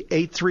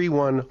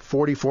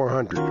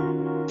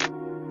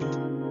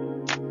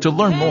 303-831-4400. To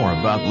learn more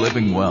about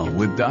living well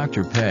with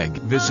Dr. Peg,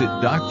 visit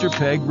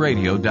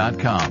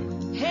drpegradio.com.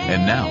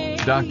 And now,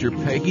 Dr.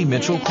 Peggy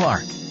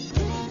Mitchell-Clark.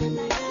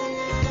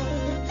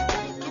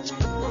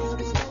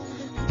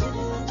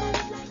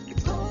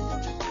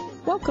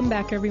 Welcome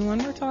back,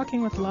 everyone. We're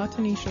talking with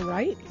LaTanisha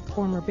Wright,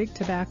 former Big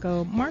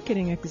Tobacco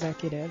marketing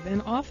executive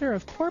and author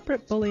of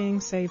Corporate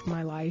Bullying Saved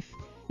My Life.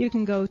 You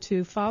can go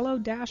to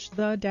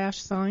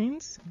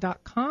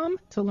follow-the-signs.com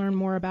to learn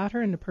more about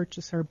her and to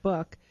purchase her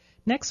book.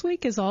 Next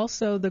week is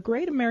also the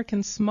Great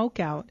American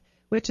Smokeout,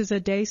 which is a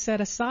day set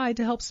aside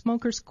to help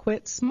smokers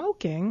quit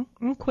smoking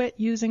and quit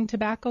using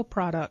tobacco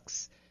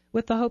products,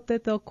 with the hope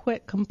that they'll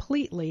quit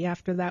completely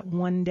after that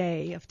one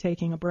day of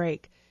taking a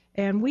break.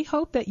 And we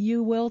hope that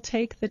you will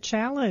take the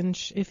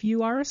challenge if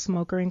you are a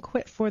smoker and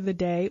quit for the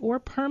day or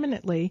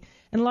permanently.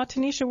 And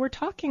LaTanisha, we're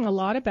talking a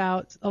lot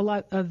about a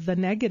lot of the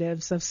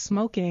negatives of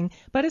smoking,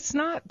 but it's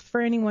not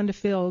for anyone to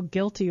feel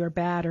guilty or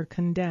bad or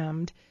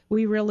condemned.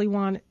 We really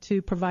want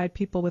to provide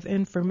people with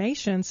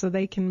information so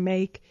they can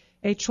make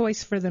a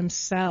choice for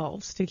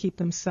themselves to keep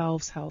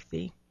themselves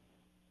healthy.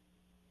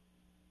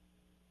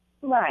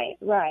 Right.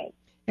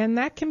 And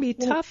that can be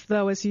tough,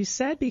 though, as you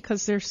said,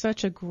 because there's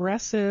such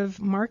aggressive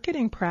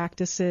marketing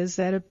practices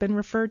that have been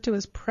referred to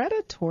as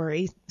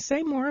predatory.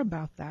 Say more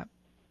about that.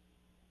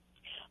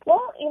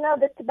 Well,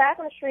 the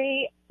tobacco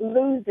industry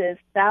loses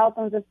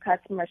thousands of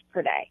customers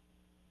per day.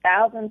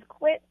 Thousands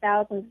quit,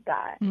 thousands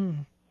die.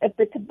 If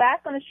the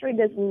tobacco industry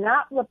does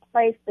not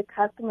replace the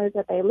customers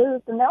that they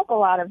lose, then they'll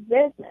go out of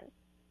business.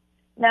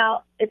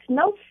 Now, it's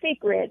no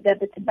secret that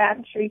the tobacco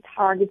industry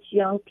targets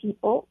young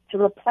people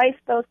to replace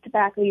those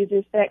tobacco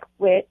users that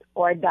quit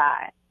or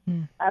die.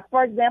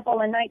 For example,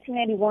 in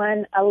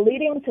 1981, a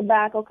leading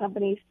tobacco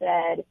company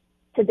said,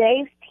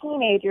 today's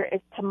teenager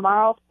is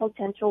tomorrow's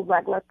potential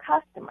regular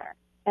customer.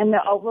 And the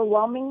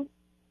overwhelming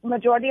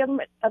majority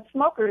of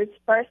smokers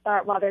first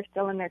start while they're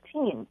still in their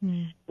teens.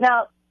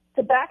 Now,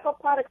 tobacco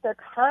products are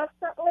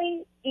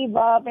constantly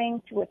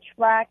evolving to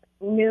attract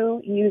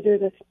new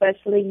users,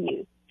 especially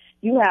youth.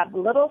 You have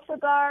little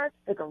cigars,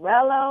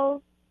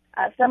 cigarillos,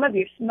 some of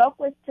your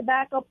smokeless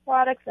tobacco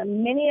products,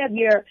 and many of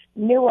your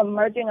new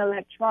emerging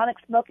electronic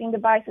smoking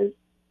devices.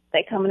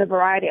 They come in a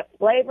variety of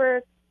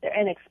flavors. They're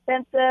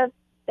inexpensive.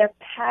 They're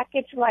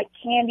packaged like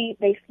candy.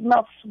 They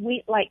smell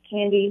sweet like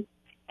candy,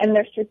 and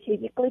they're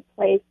strategically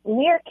placed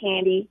near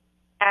candy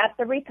at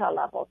the retail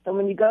level. So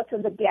when you go to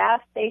the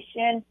gas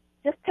station,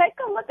 just take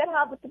a look at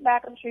how the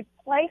tobacco industry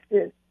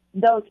places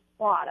those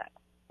products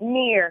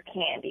near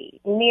candy,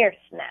 near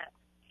snacks.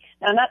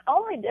 Now, not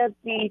only does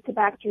the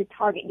tobacco industry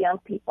target young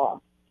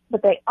people,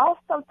 but they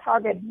also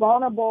target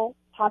vulnerable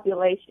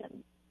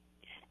populations.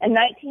 In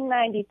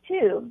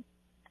 1992,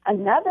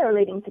 another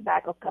leading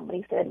tobacco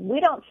company said,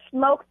 we don't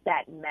smoke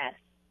that mess.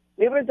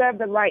 We reserve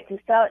the right to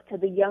sell it to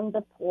the young,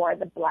 the poor,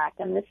 the black,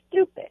 and the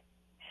stupid.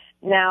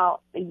 Now,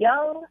 the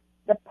young,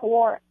 the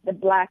poor, the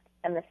black,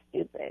 and the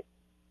stupid.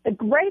 The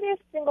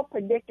greatest single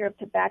predictor of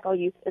tobacco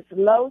use is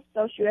low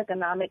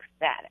socioeconomic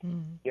status.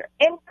 Your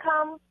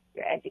income,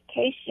 your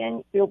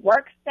education, your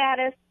work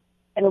status,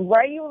 and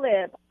where you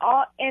live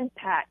all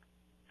impact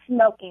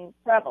smoking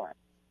prevalence.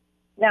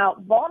 Now,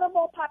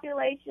 vulnerable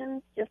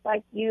populations, just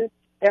like youth,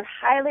 they're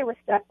highly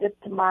receptive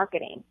to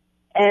marketing.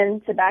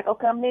 And tobacco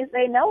companies,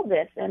 they know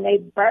this, and they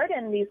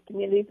burden these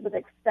communities with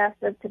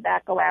excessive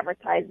tobacco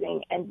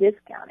advertising and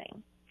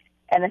discounting.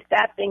 And the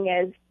sad thing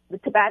is, the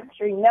tobacco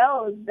industry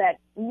knows that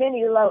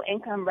many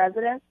low-income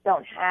residents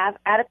don't have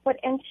adequate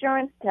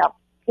insurance to help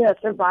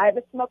survive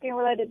a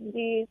smoking-related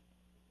disease,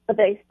 but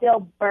they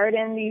still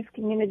burden these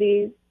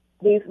communities,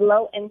 these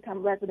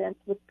low-income residents,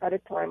 with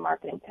predatory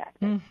marketing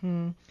tactics.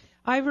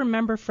 I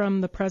remember from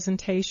the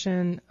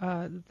presentation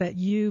that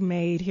you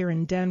made here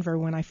in Denver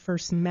when I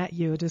first met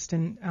you, just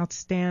an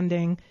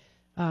outstanding,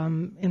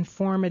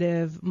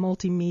 informative,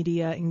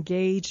 multimedia,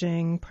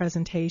 engaging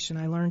presentation.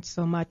 I learned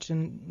so much,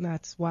 and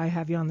that's why I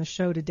have you on the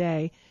show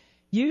today.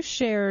 You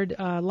shared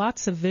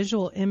lots of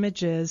visual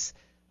images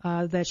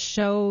that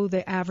show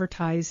the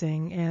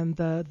advertising and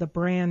the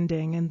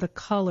branding and the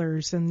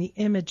colors and the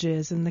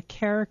images and the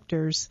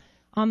characters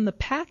on the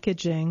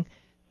packaging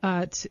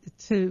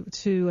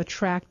to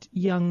attract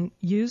young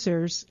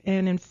users.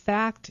 And in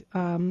fact,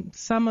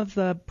 some of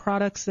the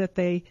products that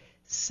they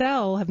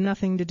sell have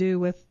nothing to do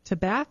with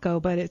tobacco,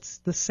 but it's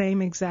the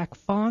same exact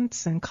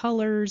fonts and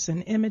colors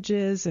and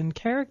images and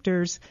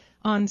characters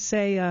on,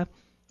 say, a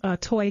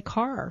toy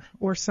car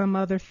or some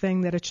other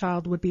thing that a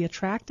child would be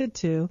attracted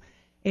to.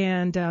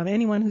 And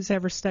anyone who's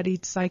ever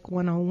studied Psych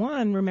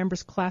 101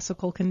 remembers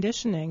classical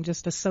conditioning.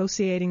 Just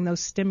associating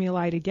those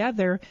stimuli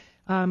together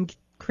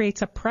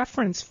creates a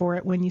preference for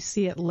it when you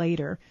see it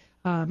later.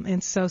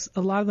 And so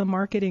a lot of the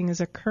marketing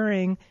is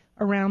occurring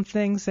around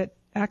things that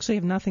actually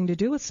have nothing to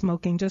do with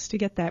smoking, just to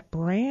get that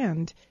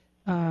brand,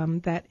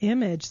 that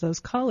image, those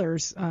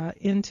colors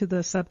into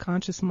the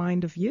subconscious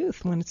mind of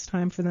youth. When it's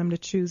time for them to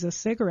choose a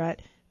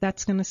cigarette,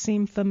 that's going to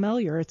seem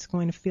familiar. It's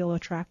going to feel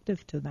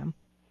attractive to them.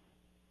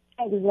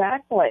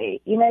 Exactly.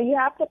 You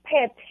have to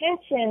pay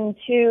attention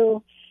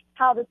to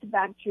how the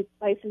tobacco industry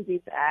places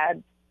these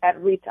ads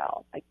at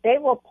retail. Like, they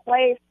will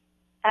place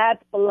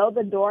ads below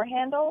the door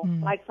handle.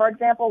 Like, for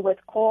example, with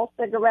Kohl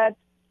cigarettes,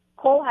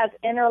 Kohl has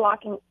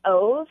interlocking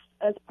O's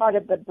as part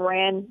of the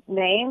brand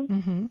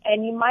name,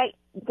 and you might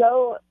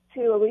go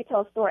to a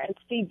retail store and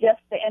see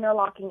just the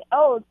interlocking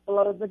O's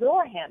below the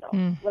door handle.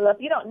 Well, if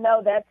you don't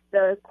know that's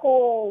the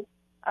Kohl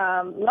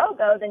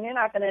logo, then you're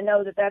not going to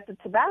know that that's a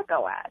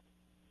tobacco ad.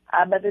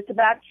 But the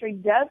tobacco industry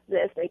does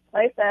this. They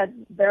place ads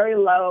very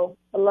low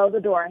below the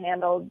door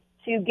handle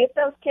to get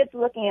those kids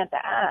looking at the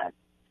ads.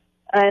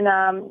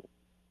 And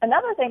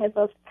another thing is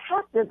those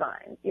pack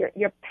designs.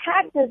 Your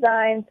pack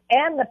designs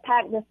and the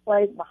pack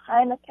displays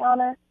behind the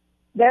counter,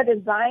 they're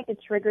designed to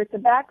trigger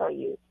tobacco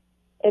use.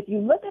 If you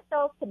look at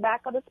those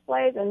tobacco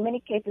displays, in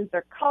many cases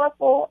they're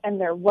colorful and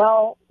they're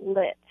well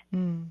lit.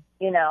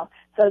 You know,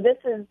 so this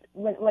is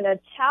when a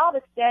child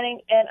is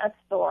standing in a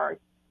store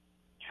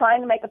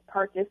trying to make a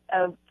purchase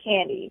of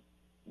candy,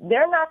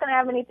 they're not going to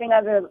have anything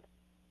other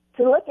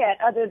to look at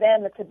other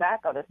than the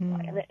tobacco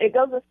display. And it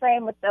goes the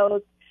same with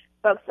those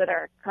folks that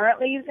are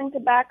currently using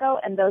tobacco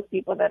and those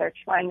people that are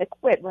trying to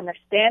quit. When they're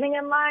standing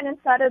in line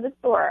inside of the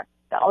store,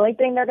 the only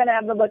thing they're going to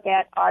have to look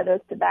at are those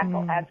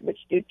tobacco ads, which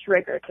do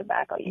trigger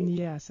tobacco use.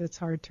 Yes, it's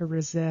hard to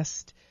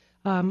resist.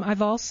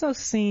 I've also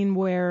seen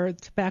where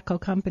tobacco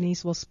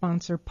companies will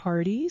sponsor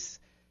parties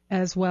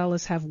as well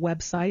as have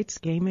websites,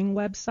 gaming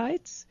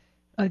websites.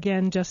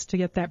 Again, just to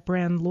get that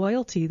brand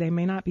loyalty. They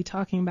may not be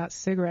talking about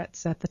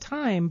cigarettes at the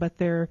time, but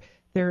they're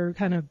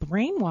kind of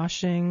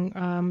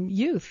brainwashing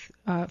youth,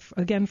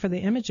 again, for the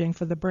imaging,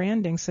 for the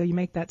branding. So you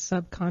make that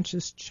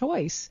subconscious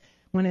choice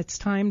when it's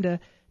time to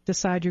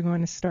decide you're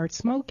going to start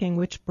smoking.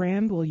 Which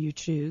brand will you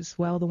choose?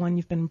 Well, the one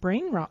you've been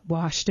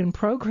brainwashed and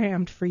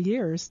programmed for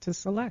years to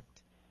select.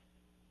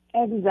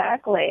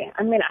 Exactly.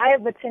 I mean, I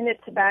have attended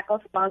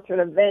tobacco-sponsored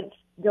events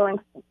doing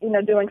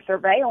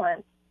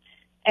surveillance,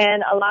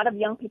 and a lot of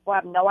young people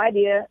have no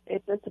idea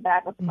it's a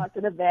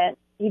tobacco-sponsored event.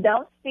 You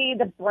don't see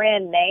the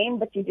brand name,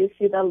 but you do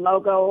see the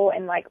logo,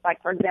 and like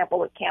for example,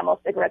 with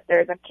Camel cigarettes,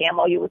 there's a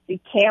camel. You will see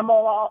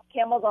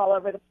camels all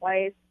over the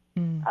place,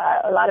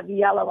 a lot of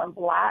yellow and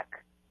black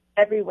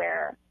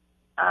everywhere.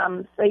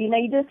 So,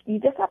 you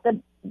just have to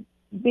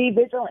be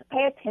vigilant,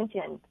 pay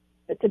attention.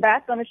 The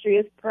tobacco industry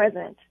is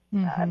present,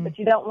 but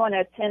you don't want to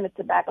attend a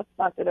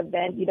tobacco-sponsored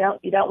event. You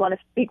don't want to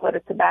speak with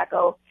a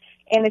tobacco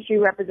industry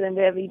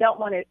representative. You don't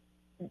want to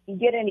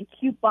get any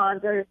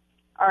coupons or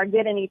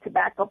get any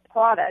tobacco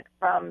products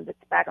from the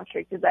tobacco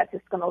industry, because that's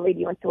just going to lead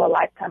you into a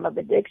lifetime of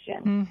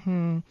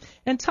addiction.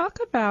 And talk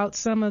about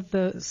some of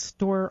the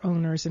store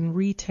owners and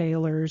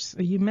retailers.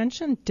 You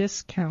mentioned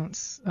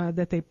discounts,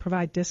 that they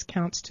provide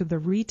discounts to the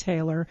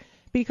retailer,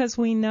 because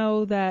we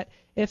know that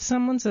if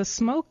someone's a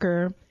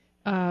smoker,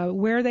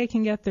 where they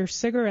can get their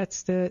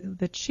cigarettes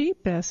the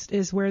cheapest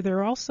is where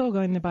they're also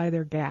going to buy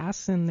their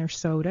gas and their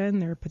soda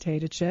and their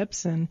potato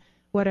chips and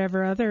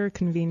whatever other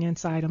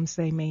convenience items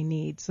they may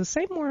need. So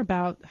say more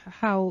about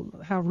how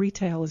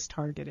retail is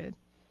targeted.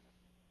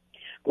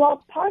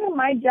 Well, part of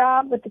my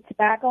job with the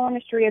tobacco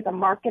industry as a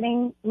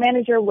marketing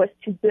manager was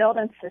to build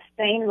and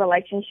sustain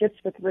relationships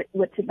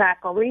with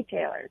tobacco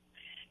retailers.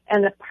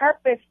 And the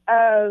purpose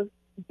of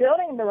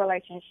building the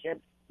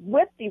relationships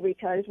with the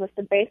retailers was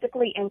to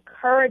basically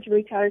encourage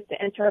retailers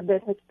to enter a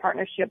business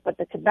partnership with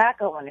the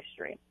tobacco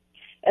industry.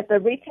 If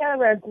the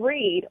retailer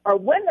agreed, or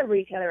when the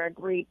retailer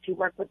agreed to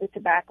work with the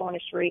tobacco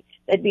industry,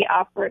 they'd be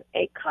offered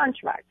a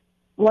contract.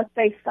 Once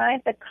they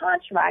signed the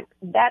contract,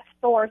 that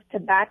store's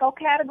tobacco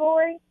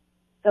category,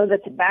 so the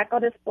tobacco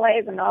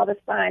displays and all the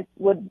signs,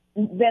 would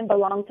then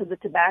belong to the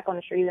tobacco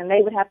industry, and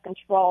they would have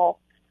control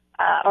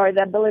or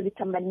the ability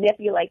to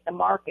manipulate the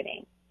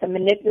marketing, to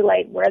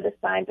manipulate where the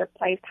signs are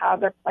placed, how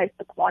they're placed,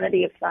 the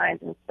quantity of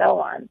signs, and so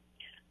on.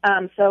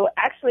 So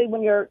actually,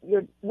 when your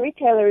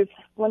retailers,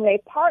 when they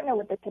partner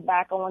with the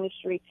tobacco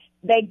industry,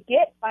 they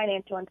get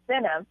financial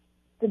incentives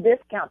to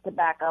discount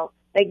tobacco.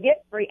 They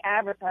get free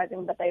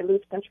advertising, but they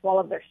lose control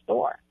of their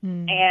store.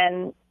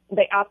 And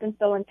they often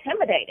feel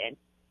intimidated.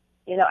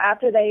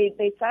 After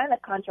they sign the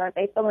contract,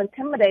 they feel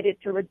intimidated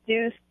to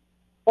reduce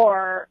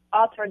or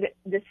alter,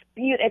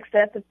 dispute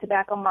excessive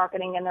tobacco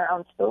marketing in their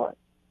own stores.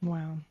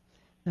 Wow.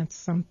 That's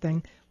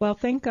something. Well,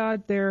 thank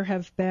God there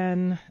have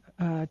been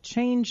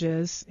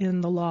changes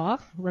in the law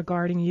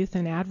regarding youth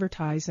and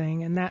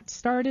advertising, and that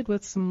started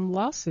with some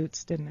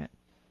lawsuits, didn't it?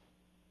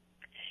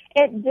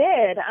 It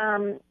did.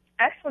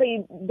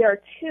 Actually, there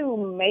are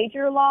two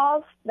major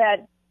laws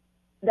that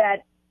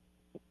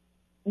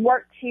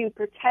work to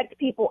protect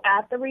people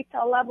at the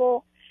retail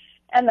level.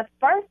 And the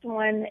first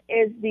one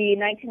is the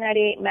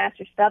 1998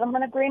 Master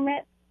Settlement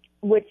Agreement,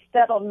 which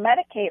settled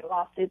Medicaid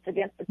lawsuits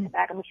against the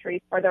tobacco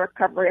industry for the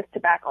recovery of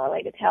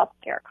tobacco-related health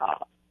care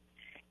costs.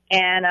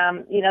 And,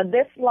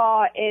 this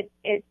law, it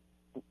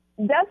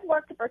does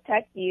work to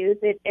protect youth.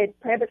 It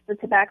prohibits the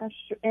tobacco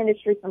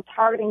industry from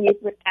targeting youth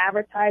with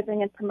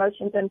advertising and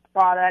promotions and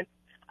products,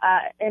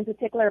 in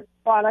particular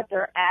product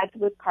or ads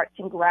with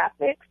cartoon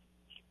graphics.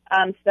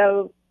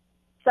 So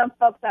some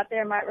folks out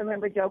there might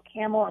remember Joe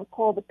Camel and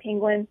Cole the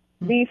Penguin.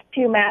 These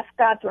two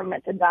mascots were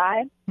meant to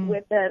die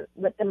with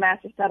the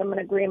Master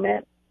Settlement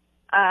Agreement.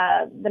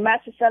 The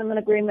Master Settlement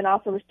Agreement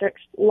also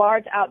restricts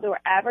large outdoor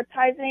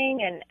advertising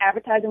and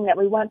advertising that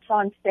we once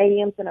saw in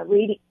stadiums and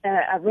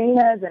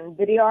arenas and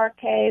video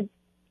arcades.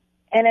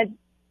 And it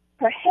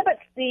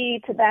prohibits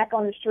the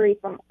tobacco industry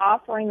from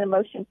offering the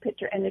motion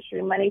picture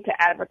industry money to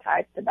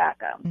advertise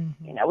tobacco.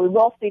 We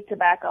will see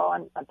tobacco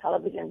on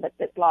television, but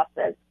this law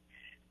says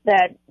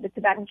that the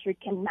tobacco industry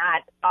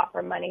cannot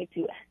offer money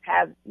to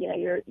have,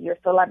 your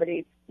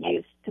celebrities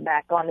use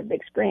tobacco on the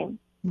big screen.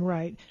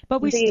 Right.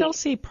 But we still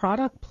see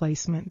product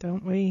placement,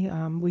 don't we?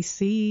 We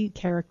see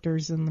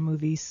characters in the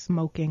movies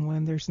smoking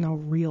when there's no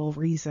real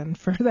reason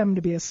for them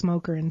to be a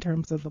smoker in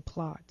terms of the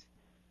plot.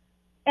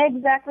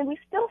 Exactly. We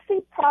still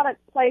see product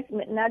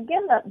placement. Now,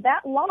 again,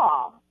 that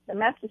law, the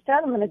Master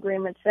Settlement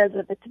Agreement, says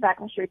that the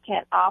tobacco industry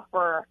can't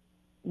offer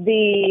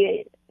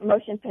the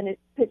motion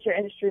picture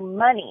industry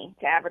money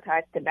to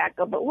advertise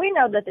tobacco. But we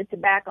know that the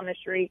tobacco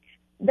industry,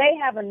 they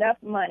have enough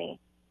money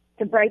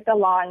to break the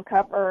law and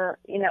cover,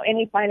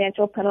 any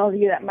financial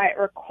penalty that might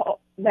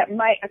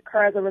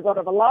occur as a result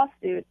of a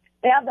lawsuit.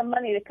 They have the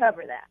money to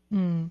cover that.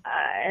 And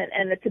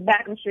the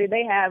tobacco industry,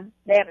 they have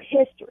a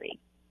history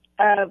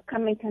of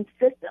coming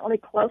consistently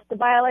close to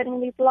violating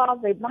these laws.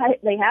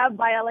 They have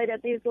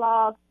violated these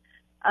laws,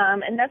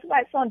 and that's why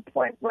it's so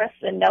important for us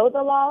to know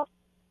the laws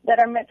that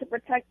are meant to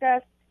protect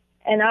us,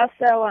 and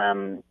also,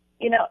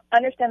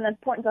 understand the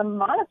importance of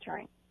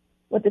monitoring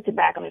what the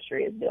tobacco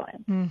industry is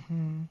doing.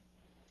 Mm-hmm.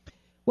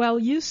 Well,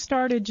 you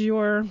started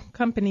your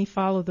company,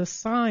 Follow the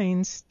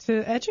Signs,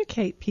 to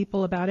educate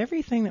people about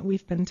everything that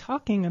we've been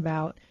talking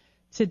about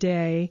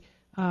today.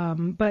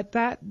 But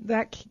that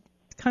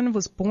kind of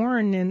was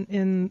born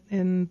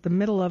in the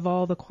middle of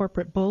all the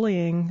corporate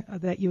bullying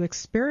that you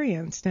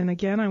experienced. And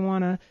again, I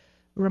want to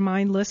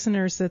remind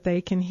listeners that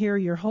they can hear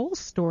your whole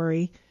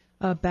story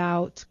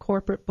about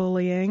corporate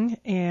bullying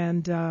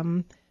and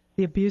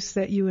the abuse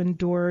that you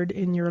endured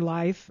in your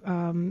life,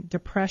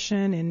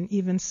 depression and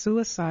even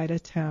suicide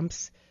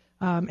attempts.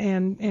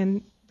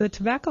 And the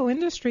tobacco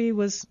industry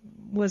was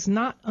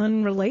not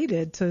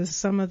unrelated to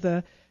some of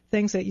the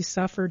things that you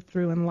suffered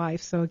through in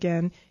life. So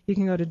again, you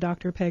can go to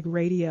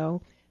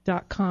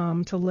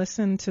drpegradio.com to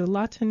listen to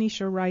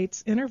LaTanisha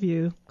Wright's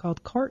interview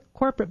called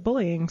Corporate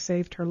Bullying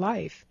Saved Her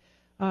Life.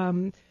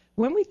 When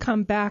we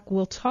come back,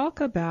 we'll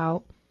talk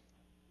about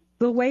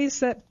the ways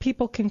that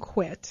people can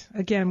quit.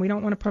 Again, we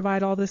don't want to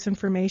provide all this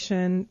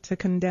information to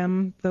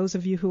condemn those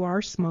of you who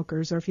are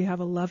smokers or if you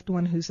have a loved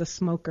one who's a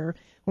smoker.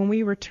 When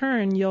we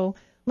return, you'll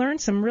learn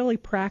some really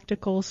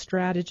practical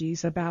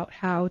strategies about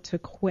how to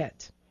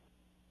quit.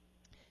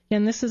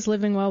 And this is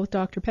Living Well with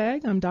Dr.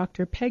 Peg. I'm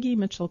Dr. Peggy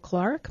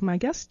Mitchell-Clark. My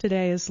guest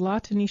today is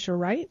LaTanisha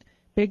Wright,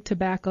 Big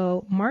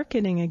Tobacco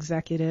marketing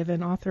executive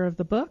and author of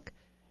the book,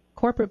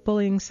 Corporate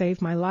Bullying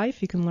Saved My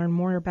Life. You can learn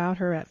more about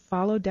her at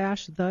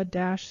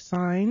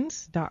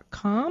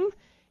follow-the-signs.com.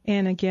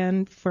 And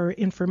again, for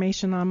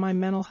information on my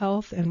mental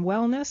health and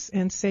wellness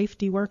and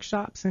safety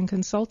workshops and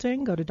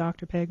consulting, go to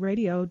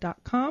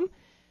drpegradio.com.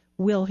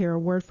 We'll hear a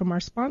word from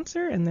our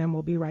sponsor, and then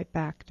we'll be right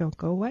back. Don't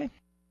go away.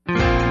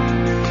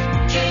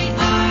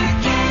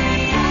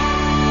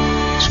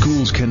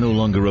 Schools can no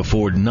longer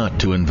afford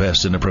not to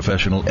invest in a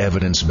professional,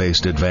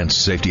 evidence-based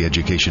advanced safety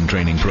education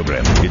training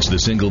program. It's the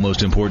single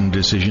most important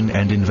decision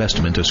and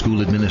investment a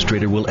school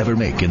administrator will ever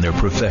make in their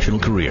professional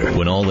career.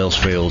 When all else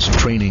fails,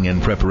 training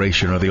and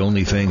preparation are the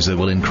only things that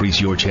will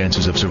increase your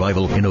chances of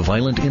survival in a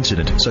violent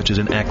incident, such as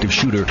an active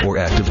shooter or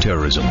act of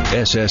terrorism.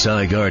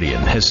 SSI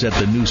Guardian has set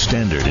the new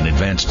standard in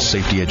advanced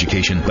safety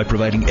education by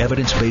providing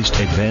evidence-based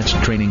advanced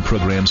training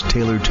programs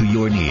tailored to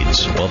your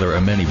needs. While there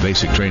are many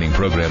basic training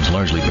programs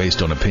largely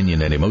based on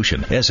opinion and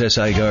emotion,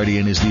 SSI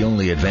Guardian is the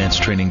only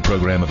advanced training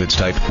program of its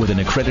type with an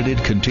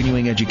accredited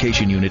continuing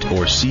education unit,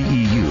 or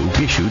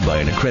CEU, issued by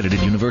an accredited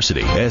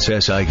university.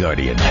 SSI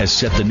Guardian has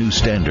set the new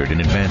standard in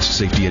advanced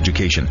safety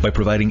education by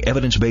providing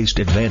evidence-based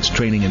advanced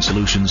training and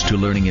solutions to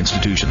learning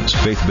institutions,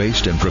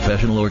 faith-based and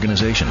professional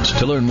organizations.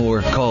 To learn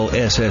more, call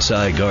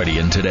SSI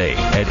Guardian today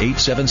at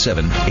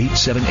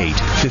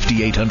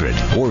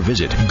 877-878-5800 or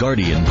visit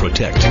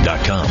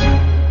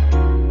GuardianProtect.com.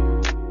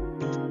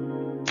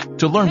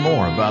 To learn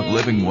more about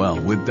living well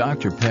with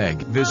Dr. Peg,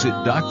 visit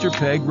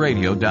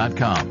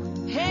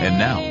drpegradio.com. And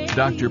now,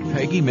 Dr.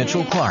 Peggy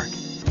Mitchell-Clark.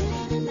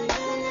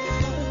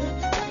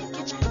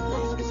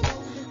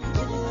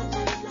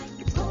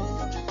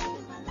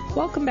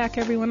 Welcome back,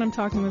 everyone. I'm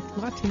talking with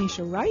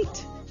LaTanisha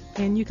Wright,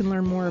 and you can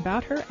learn more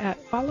about her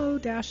at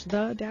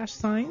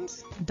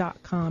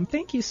follow-the-signs.com.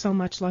 Thank you so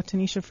much,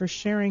 LaTanisha, for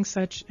sharing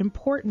such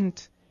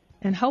important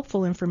and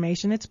helpful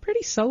information. It's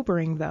pretty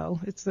sobering, though.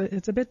 It's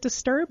a bit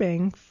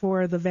disturbing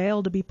for the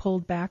veil to be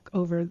pulled back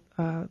over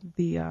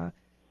the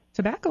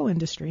tobacco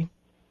industry.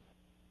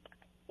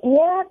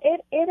 Yeah,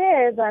 it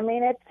is. I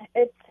mean,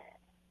 it's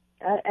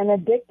an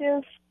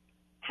addictive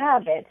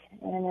habit,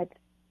 and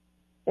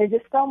there's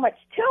just so much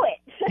to it.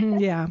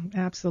 Yeah,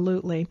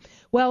 absolutely.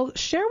 Well,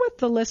 share with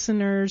the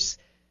listeners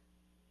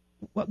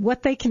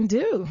what they can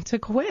do to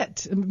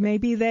quit.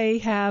 Maybe they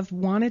have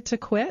wanted to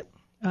quit.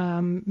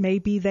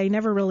 Maybe they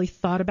never really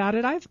thought about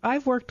it.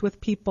 I've worked with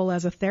people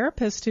as a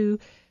therapist who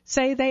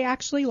say they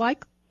actually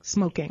like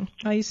smoking.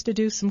 I used to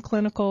do some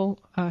clinical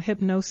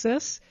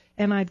hypnosis,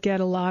 and I'd get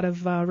a lot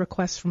of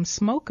requests from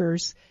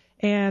smokers.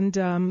 And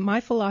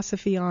my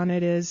philosophy on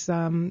it is,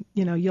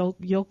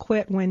 you'll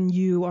quit when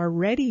you are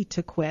ready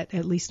to quit,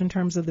 at least in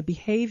terms of the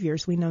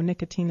behaviors. We know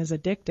nicotine is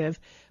addictive.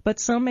 But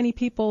so many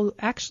people,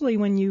 actually,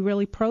 when you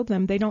really probe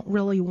them, they don't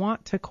really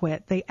want to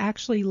quit. They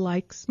actually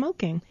like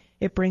smoking.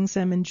 It brings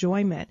them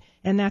enjoyment,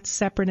 and that's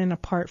separate and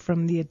apart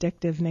from the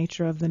addictive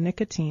nature of the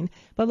nicotine.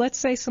 But let's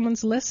say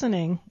someone's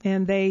listening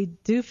and they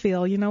do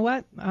feel, you know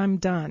what, I'm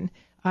done.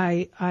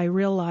 I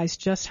realize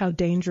just how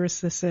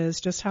dangerous this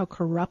is, just how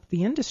corrupt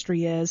the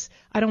industry is.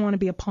 I don't want to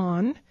be a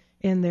pawn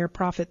in their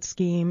profit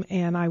scheme,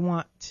 and I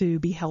want to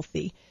be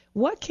healthy.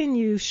 What can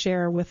you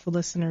share with the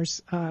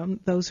listeners,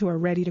 those who are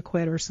ready to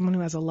quit or someone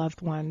who has a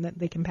loved one, that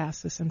they can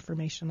pass this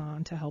information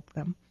on to help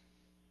them?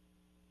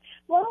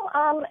 Well,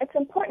 it's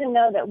important to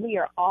know that we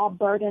are all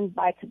burdened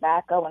by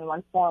tobacco in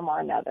one form or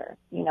another,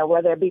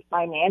 whether it be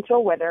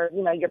financial, whether,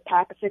 your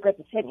pack of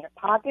cigarettes is hitting your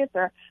pockets,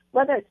 or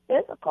whether it's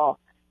physical.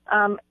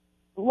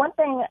 One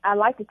thing I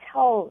like to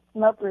tell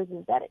smokers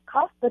is that it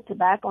costs the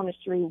tobacco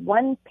industry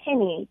 1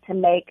 penny to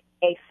make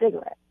a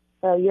cigarette.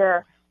 So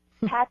your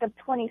pack of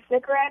 20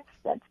 cigarettes,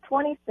 that's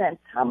 20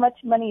 cents. How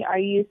much money are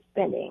you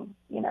spending?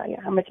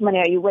 How much money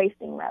are you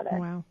wasting, rather?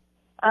 Wow.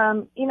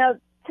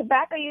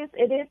 Tobacco use,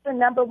 it is the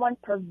number one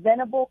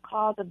preventable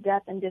cause of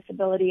death and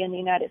disability in the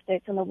United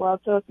States and the world.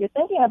 So if you're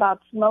thinking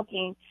about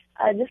smoking,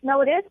 just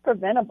know it is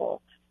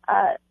preventable.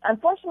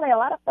 Unfortunately, a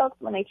lot of folks,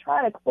 when they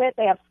try to quit,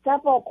 they have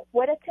several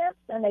quit attempts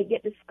and they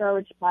get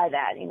discouraged by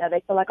that. They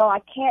feel like, oh,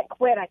 I can't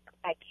quit. I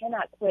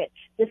cannot quit.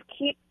 Just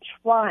keep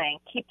trying.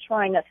 Keep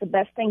trying. That's the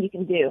best thing you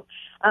can do.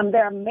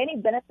 There are many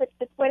benefits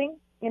to quitting.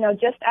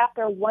 Just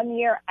after 1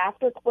 year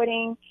after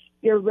quitting,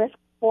 your risk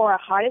for a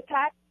heart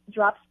attack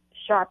drops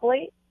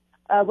sharply.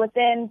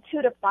 Within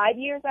 2 to 5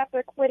 years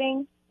after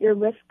quitting, your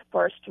risk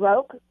for a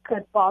stroke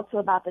could fall to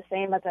about the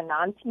same as a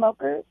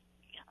non-smoker's.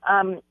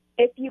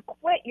 If you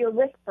quit, your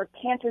risk for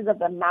cancers of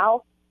the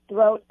mouth,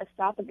 throat,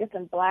 esophagus,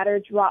 and bladder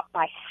drop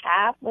by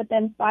half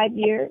within 5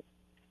 years.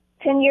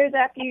 10 years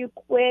after you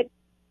quit,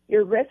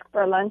 your risk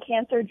for lung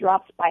cancer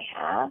drops by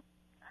half.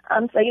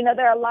 So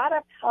there are a lot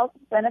of health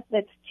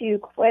benefits to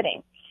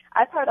quitting.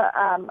 I've heard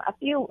a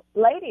few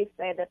ladies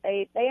say that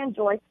they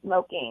enjoy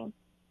smoking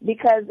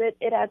because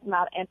it has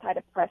mild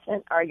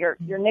antidepressant, or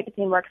your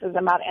nicotine works as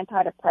a mild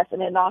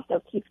antidepressant, and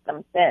also keeps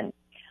them thin.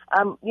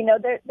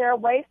 There are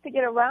ways to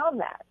get around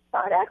that.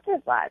 Start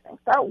exercising.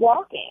 Start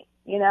walking.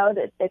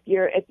 That if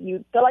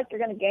you feel like you're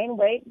going to gain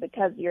weight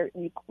because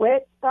you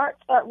quit, start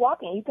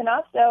walking. You can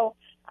also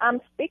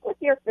speak with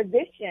your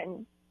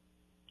physician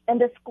and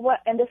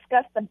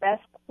discuss the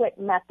best quit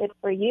method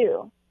for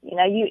you.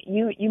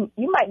 You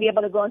might be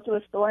able to go into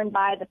a store and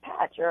buy the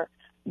patch or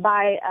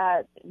buy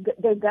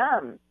the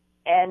gum,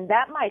 and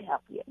that might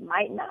help you. It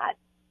might not.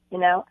 You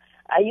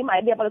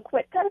might be able to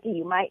quit turkey.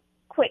 You might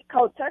quit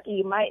cold turkey.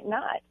 You might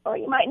not, or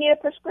you might need a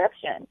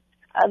prescription.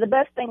 The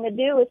best thing to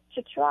do is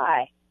to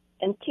try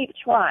and keep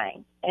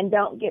trying and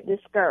don't get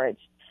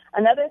discouraged.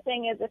 Another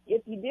thing is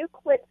if you do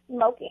quit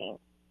smoking,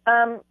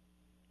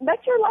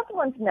 let your loved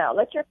ones know.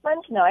 Let your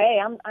friends know, hey,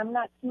 I'm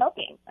not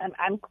smoking.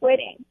 I'm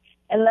quitting.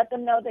 And let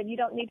them know that you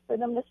don't need for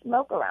them to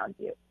smoke around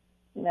you.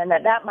 And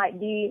that might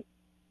be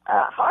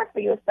hard for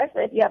you,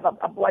 especially if you have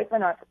a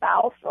boyfriend or a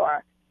spouse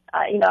or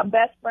a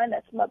best friend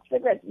that smokes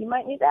cigarettes. You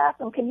might need to ask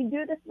them, can you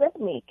do this with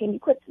me? Can you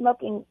quit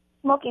smoking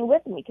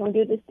with me? Can we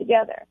do this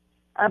together?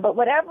 But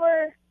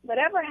whatever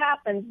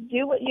happens,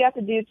 do what you have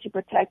to do to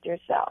protect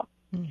yourself.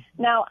 Mm.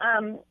 Now,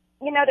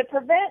 to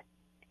prevent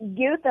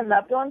youth and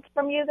loved ones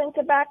from using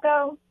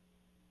tobacco,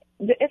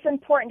 it's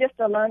important just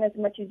to learn as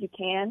much as you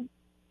can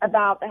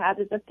about the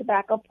hazards of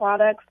tobacco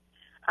products.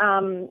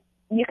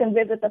 You can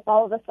visit the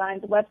Follow the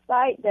Signs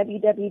website,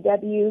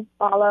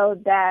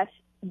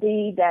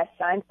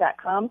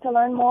 www.follow-the-signs.com, to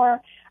learn more.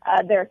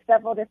 There are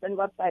several different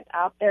websites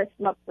out there,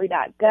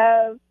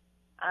 smokefree.gov.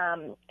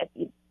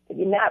 If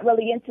you're not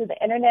really into the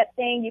internet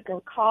thing, you can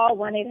call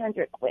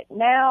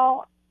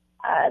 1-800-QUIT-NOW.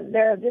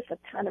 There are just a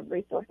ton of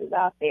resources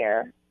out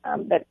there.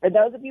 But for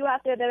those of you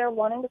out there that are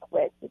wanting to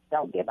quit, just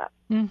don't give up.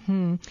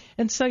 Mm-hmm.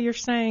 And so you're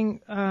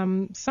saying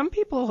some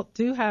people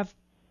do have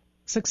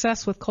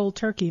success with cold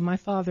turkey. My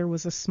father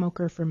was a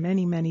smoker for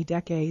many, many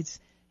decades,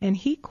 and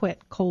he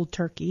quit cold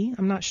turkey.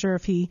 I'm not sure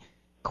if he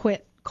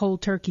quit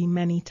cold turkey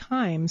many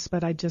times,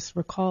 but I just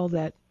recall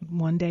that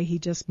one day he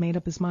just made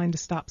up his mind to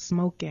stop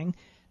smoking.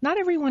 Not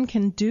everyone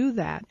can do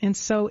that. And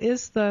so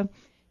is the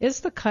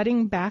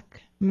cutting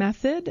back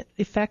method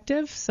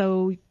effective?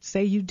 So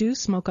say you do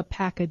smoke a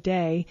pack a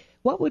day,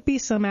 what would be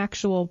some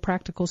actual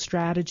practical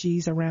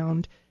strategies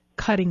around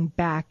cutting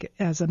back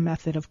as a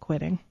method of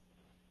quitting?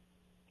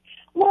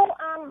 Well,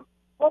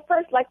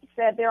 first, like you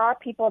said, there are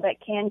people that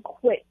can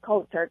quit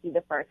cold turkey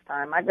the first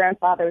time. My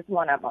grandfather is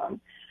one of them.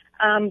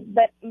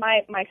 But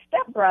my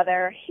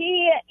stepbrother,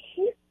 he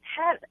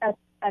had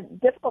a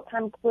difficult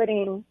time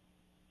quitting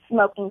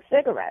smoking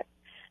cigarettes.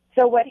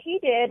 So what he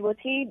did was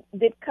he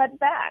did cut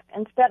back.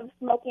 Instead of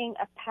smoking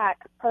a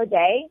pack per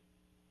day,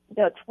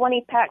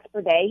 20 packs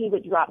per day, he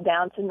would drop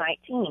down to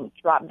 19,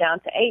 drop down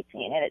to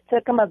 18. And it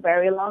took him a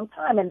very long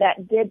time. And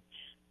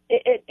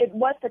it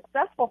was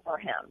successful for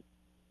him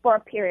for a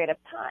period of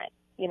time.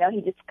 He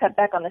just cut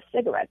back on the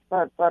cigarettes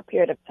for a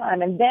period of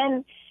time. And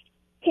then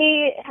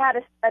he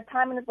had a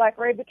time in his life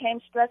where he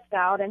became stressed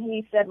out, and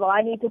he said, well,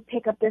 I need to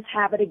pick up this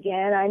habit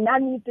again. I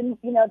need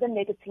the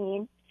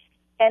nicotine.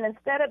 And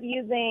instead of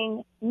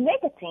using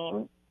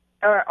nicotine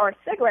or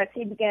cigarettes,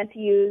 he began to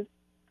use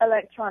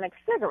electronic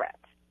cigarettes.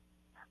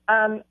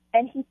 And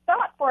he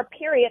thought for a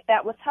period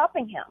that was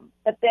helping him,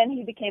 but then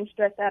he became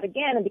stressed out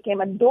again and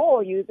became a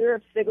dual user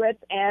of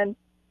cigarettes and,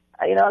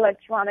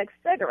 electronic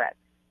cigarettes.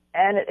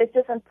 And it's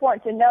just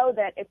important to know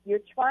that if you're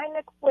trying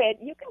to quit,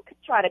 you can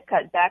try to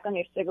cut back on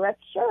your cigarettes,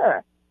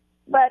 sure,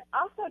 but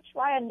also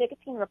try a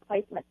nicotine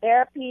replacement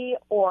therapy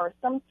or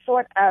some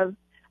sort of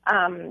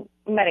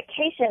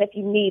medication if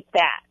you need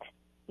that.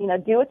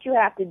 Do what you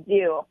have to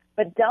do,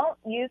 but don't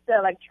use the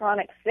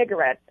electronic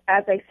cigarettes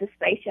as a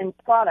cessation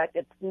product.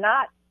 It's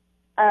not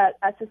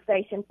a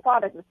cessation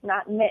product.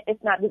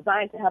 It's not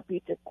designed to help you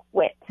to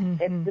quit.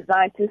 Mm-hmm. It's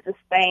designed to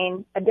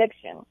sustain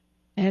addiction.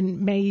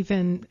 And may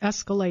even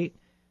escalate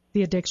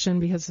the addiction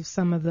because of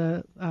some of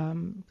the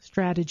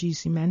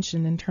strategies you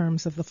mentioned in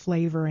terms of the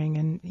flavoring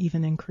and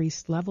even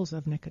increased levels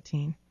of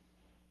nicotine.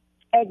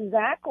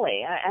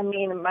 Exactly. I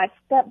mean, my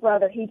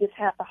stepbrother, he just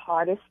had the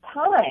hardest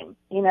time,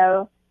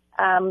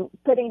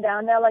 putting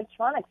down the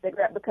electronic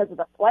cigarette because of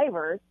the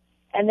flavors.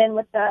 And then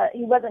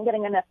he wasn't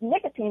getting enough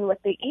nicotine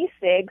with the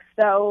e-cig,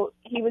 so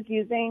he was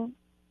using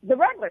the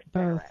regular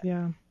cigarette. Both,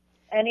 yeah.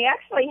 And he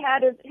actually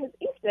had his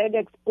e-cig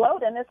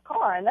explode in his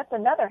car, and that's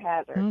another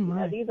hazard. Oh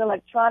my. These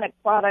electronic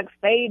products,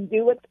 they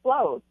do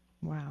explode.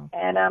 Wow.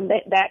 And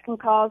that can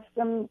cause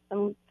some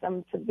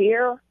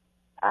severe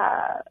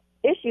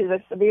issues, or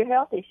severe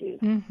health issues.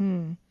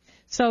 Mm-hmm.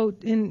 So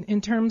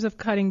in terms of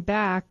cutting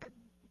back,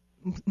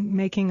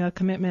 making a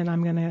commitment,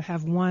 I'm going to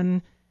have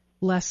one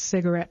less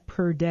cigarette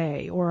per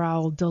day, or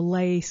I'll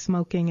delay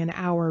smoking an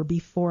hour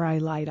before I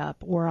light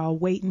up, or I'll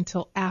wait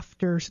until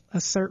after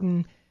a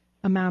certain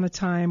amount of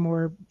time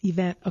or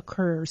event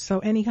occurs. So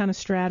any kind of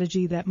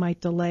strategy that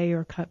might delay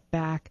or cut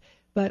back.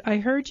 But I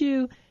heard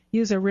you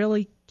use a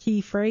really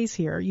key phrase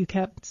here. You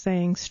kept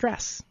saying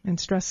stress and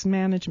stress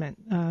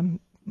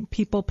management.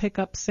 People pick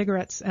up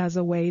cigarettes as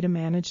a way to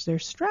manage their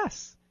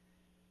stress.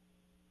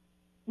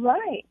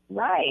 Right.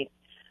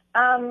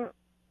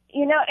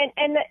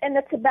 And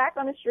the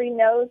tobacco industry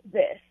knows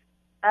this.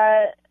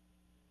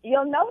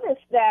 You'll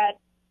notice that,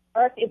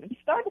 or if you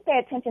start to pay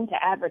attention to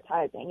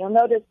advertising, you'll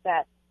notice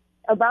that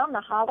around the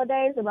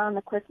holidays, around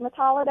the Christmas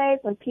holidays,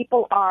 when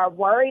people are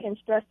worried and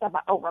stressed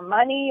over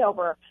money,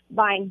 over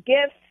buying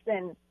gifts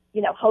and,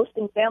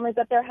 hosting families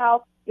at their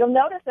house, you'll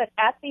notice that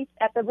at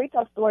the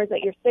retail stores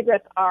that your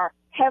cigarettes are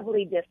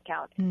heavily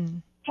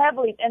discounted.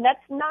 Heavily. And that's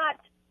not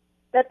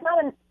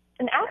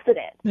an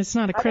accident. It's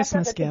not a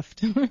Christmas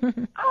gift. Oh,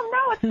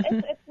 no,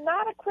 it's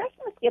not a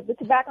Christmas gift. The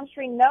tobacco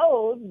industry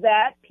knows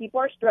that people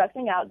are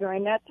stressing out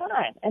during that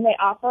time, and they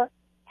offer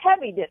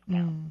heavy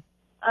discounts.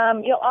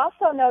 You'll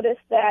also notice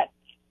that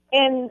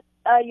in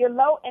your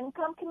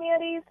low-income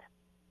communities,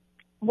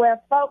 where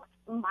folks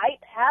might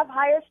have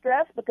higher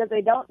stress because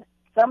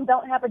some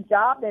don't have a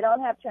job, they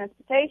don't have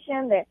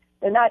transportation,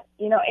 they're not,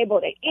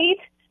 able to eat,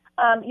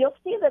 you'll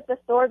see that the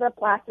stores are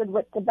plastered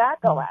with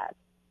tobacco ads.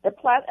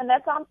 And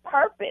that's on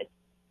purpose.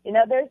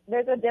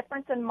 There's a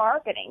difference in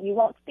marketing. You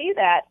won't see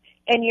that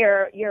in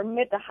your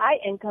mid to high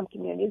income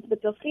communities, but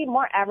you'll see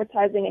more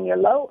advertising in your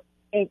low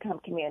income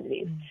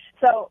communities.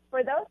 So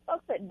for those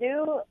folks that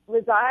do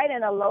reside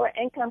in a lower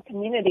income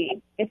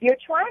community, if you're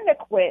trying to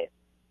quit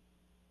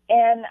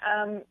and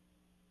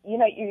you're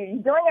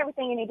doing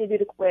everything you need to do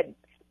to quit,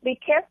 be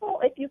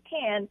careful if you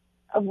can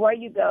of where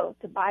you go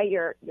to buy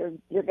your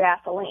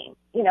gasoline,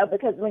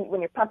 because when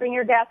you're pumping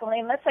your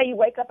gasoline, let's say you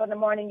wake up in the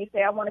morning, you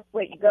say, I want to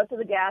quit. You go to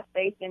the gas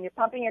station, you're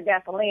pumping your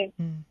gasoline.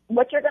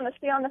 What you're going to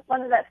see on the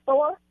front of that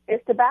store is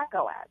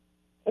tobacco ads.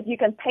 If you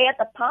can pay at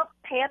the pump,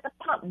 pay at the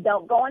pump.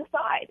 Don't go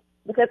inside,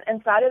 because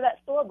inside of that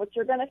store, what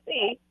you're going to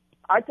see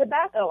are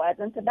tobacco ads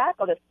and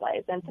tobacco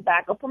displays and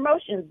tobacco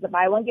promotions, the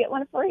buy one, get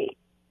one free.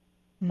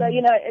 So,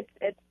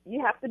 it's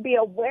you have to be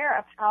aware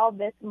of how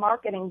this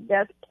marketing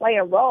does play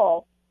a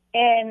role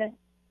in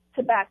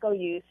tobacco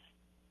use,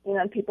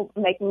 and people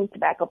making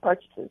tobacco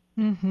purchases.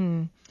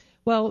 Mm-hmm.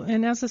 Well,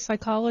 and as a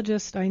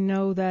psychologist, I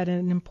know that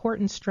an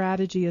important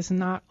strategy is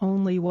not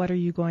only what are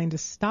you going to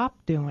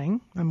stop doing,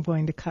 I'm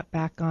going to cut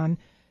back on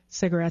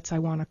cigarettes, I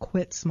want to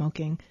quit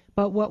smoking,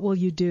 but what will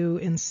you do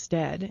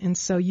instead? And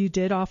so you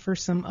did offer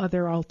some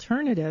other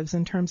alternatives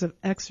in terms of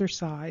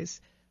exercise,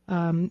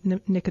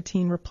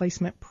 nicotine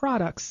replacement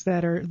products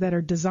that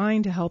are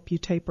designed to help you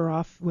taper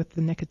off with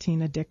the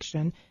nicotine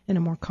addiction in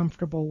a more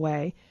comfortable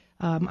way.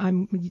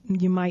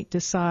 You might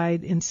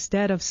decide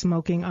instead of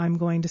smoking, I'm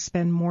going to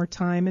spend more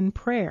time in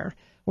prayer,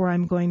 or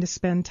I'm going to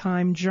spend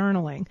time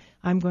journaling.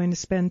 I'm going to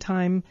spend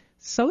time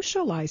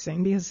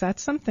socializing, because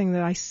that's something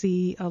that I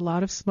see a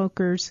lot of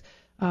smokers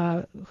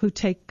who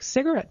take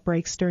cigarette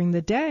breaks during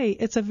the day.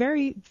 It's a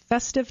very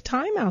festive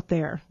time out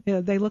there.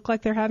 They look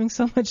like they're having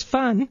so much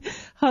fun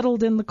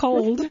huddled in the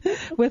cold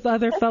with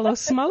other fellow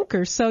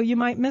smokers. So you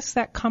might miss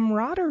that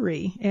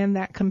camaraderie and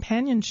that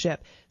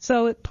companionship.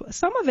 So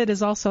some of it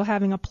is also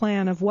having a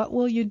plan of what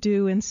will you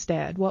do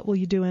instead? What will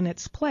you do in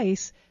its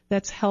place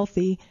that's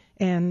healthy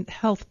and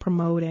health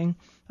promoting?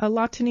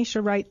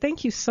 LaTanisha Wright,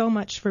 thank you so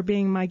much for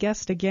being my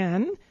guest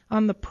again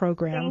on the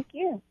program. Thank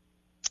you.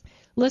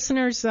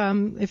 Listeners,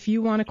 if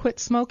you want to quit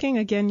smoking,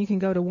 again, you can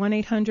go to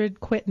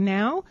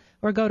 1-800-QUIT-NOW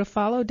or go to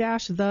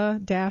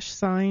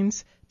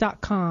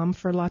follow-the-signs.com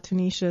for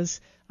LaTanisha's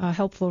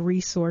helpful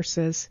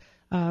resources.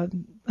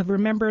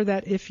 Remember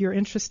that if you're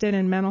interested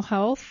in mental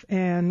health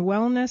and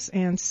wellness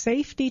and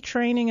safety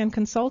training and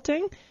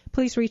consulting,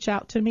 please reach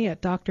out to me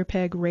at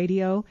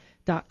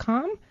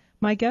drpegradio.com.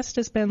 My guest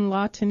has been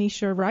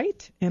LaTanisha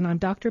Wright, and I'm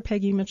Dr.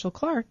 Peggy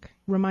Mitchell-Clark,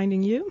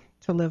 reminding you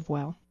to live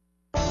well.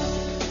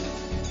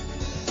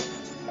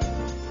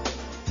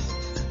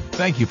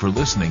 Thank you for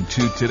listening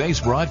to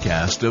today's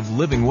broadcast of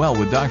Living Well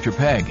with Dr.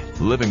 Peg.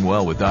 Living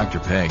Well with Dr.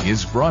 Peg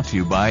is brought to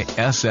you by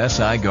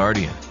SSI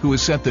Guardian, who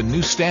has set the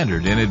new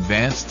standard in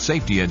advanced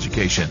safety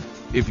education.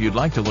 If you'd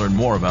like to learn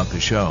more about the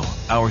show,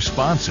 our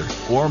sponsor,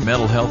 or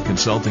mental health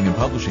consulting and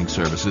publishing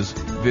services,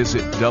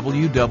 visit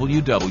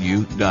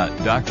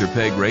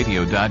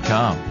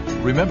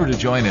www.drpegradio.com. Remember to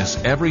join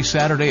us every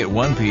Saturday at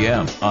 1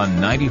 p.m. on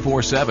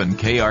 94.7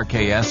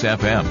 KRKS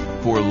FM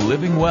for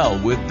Living Well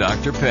with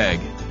Dr. Peg.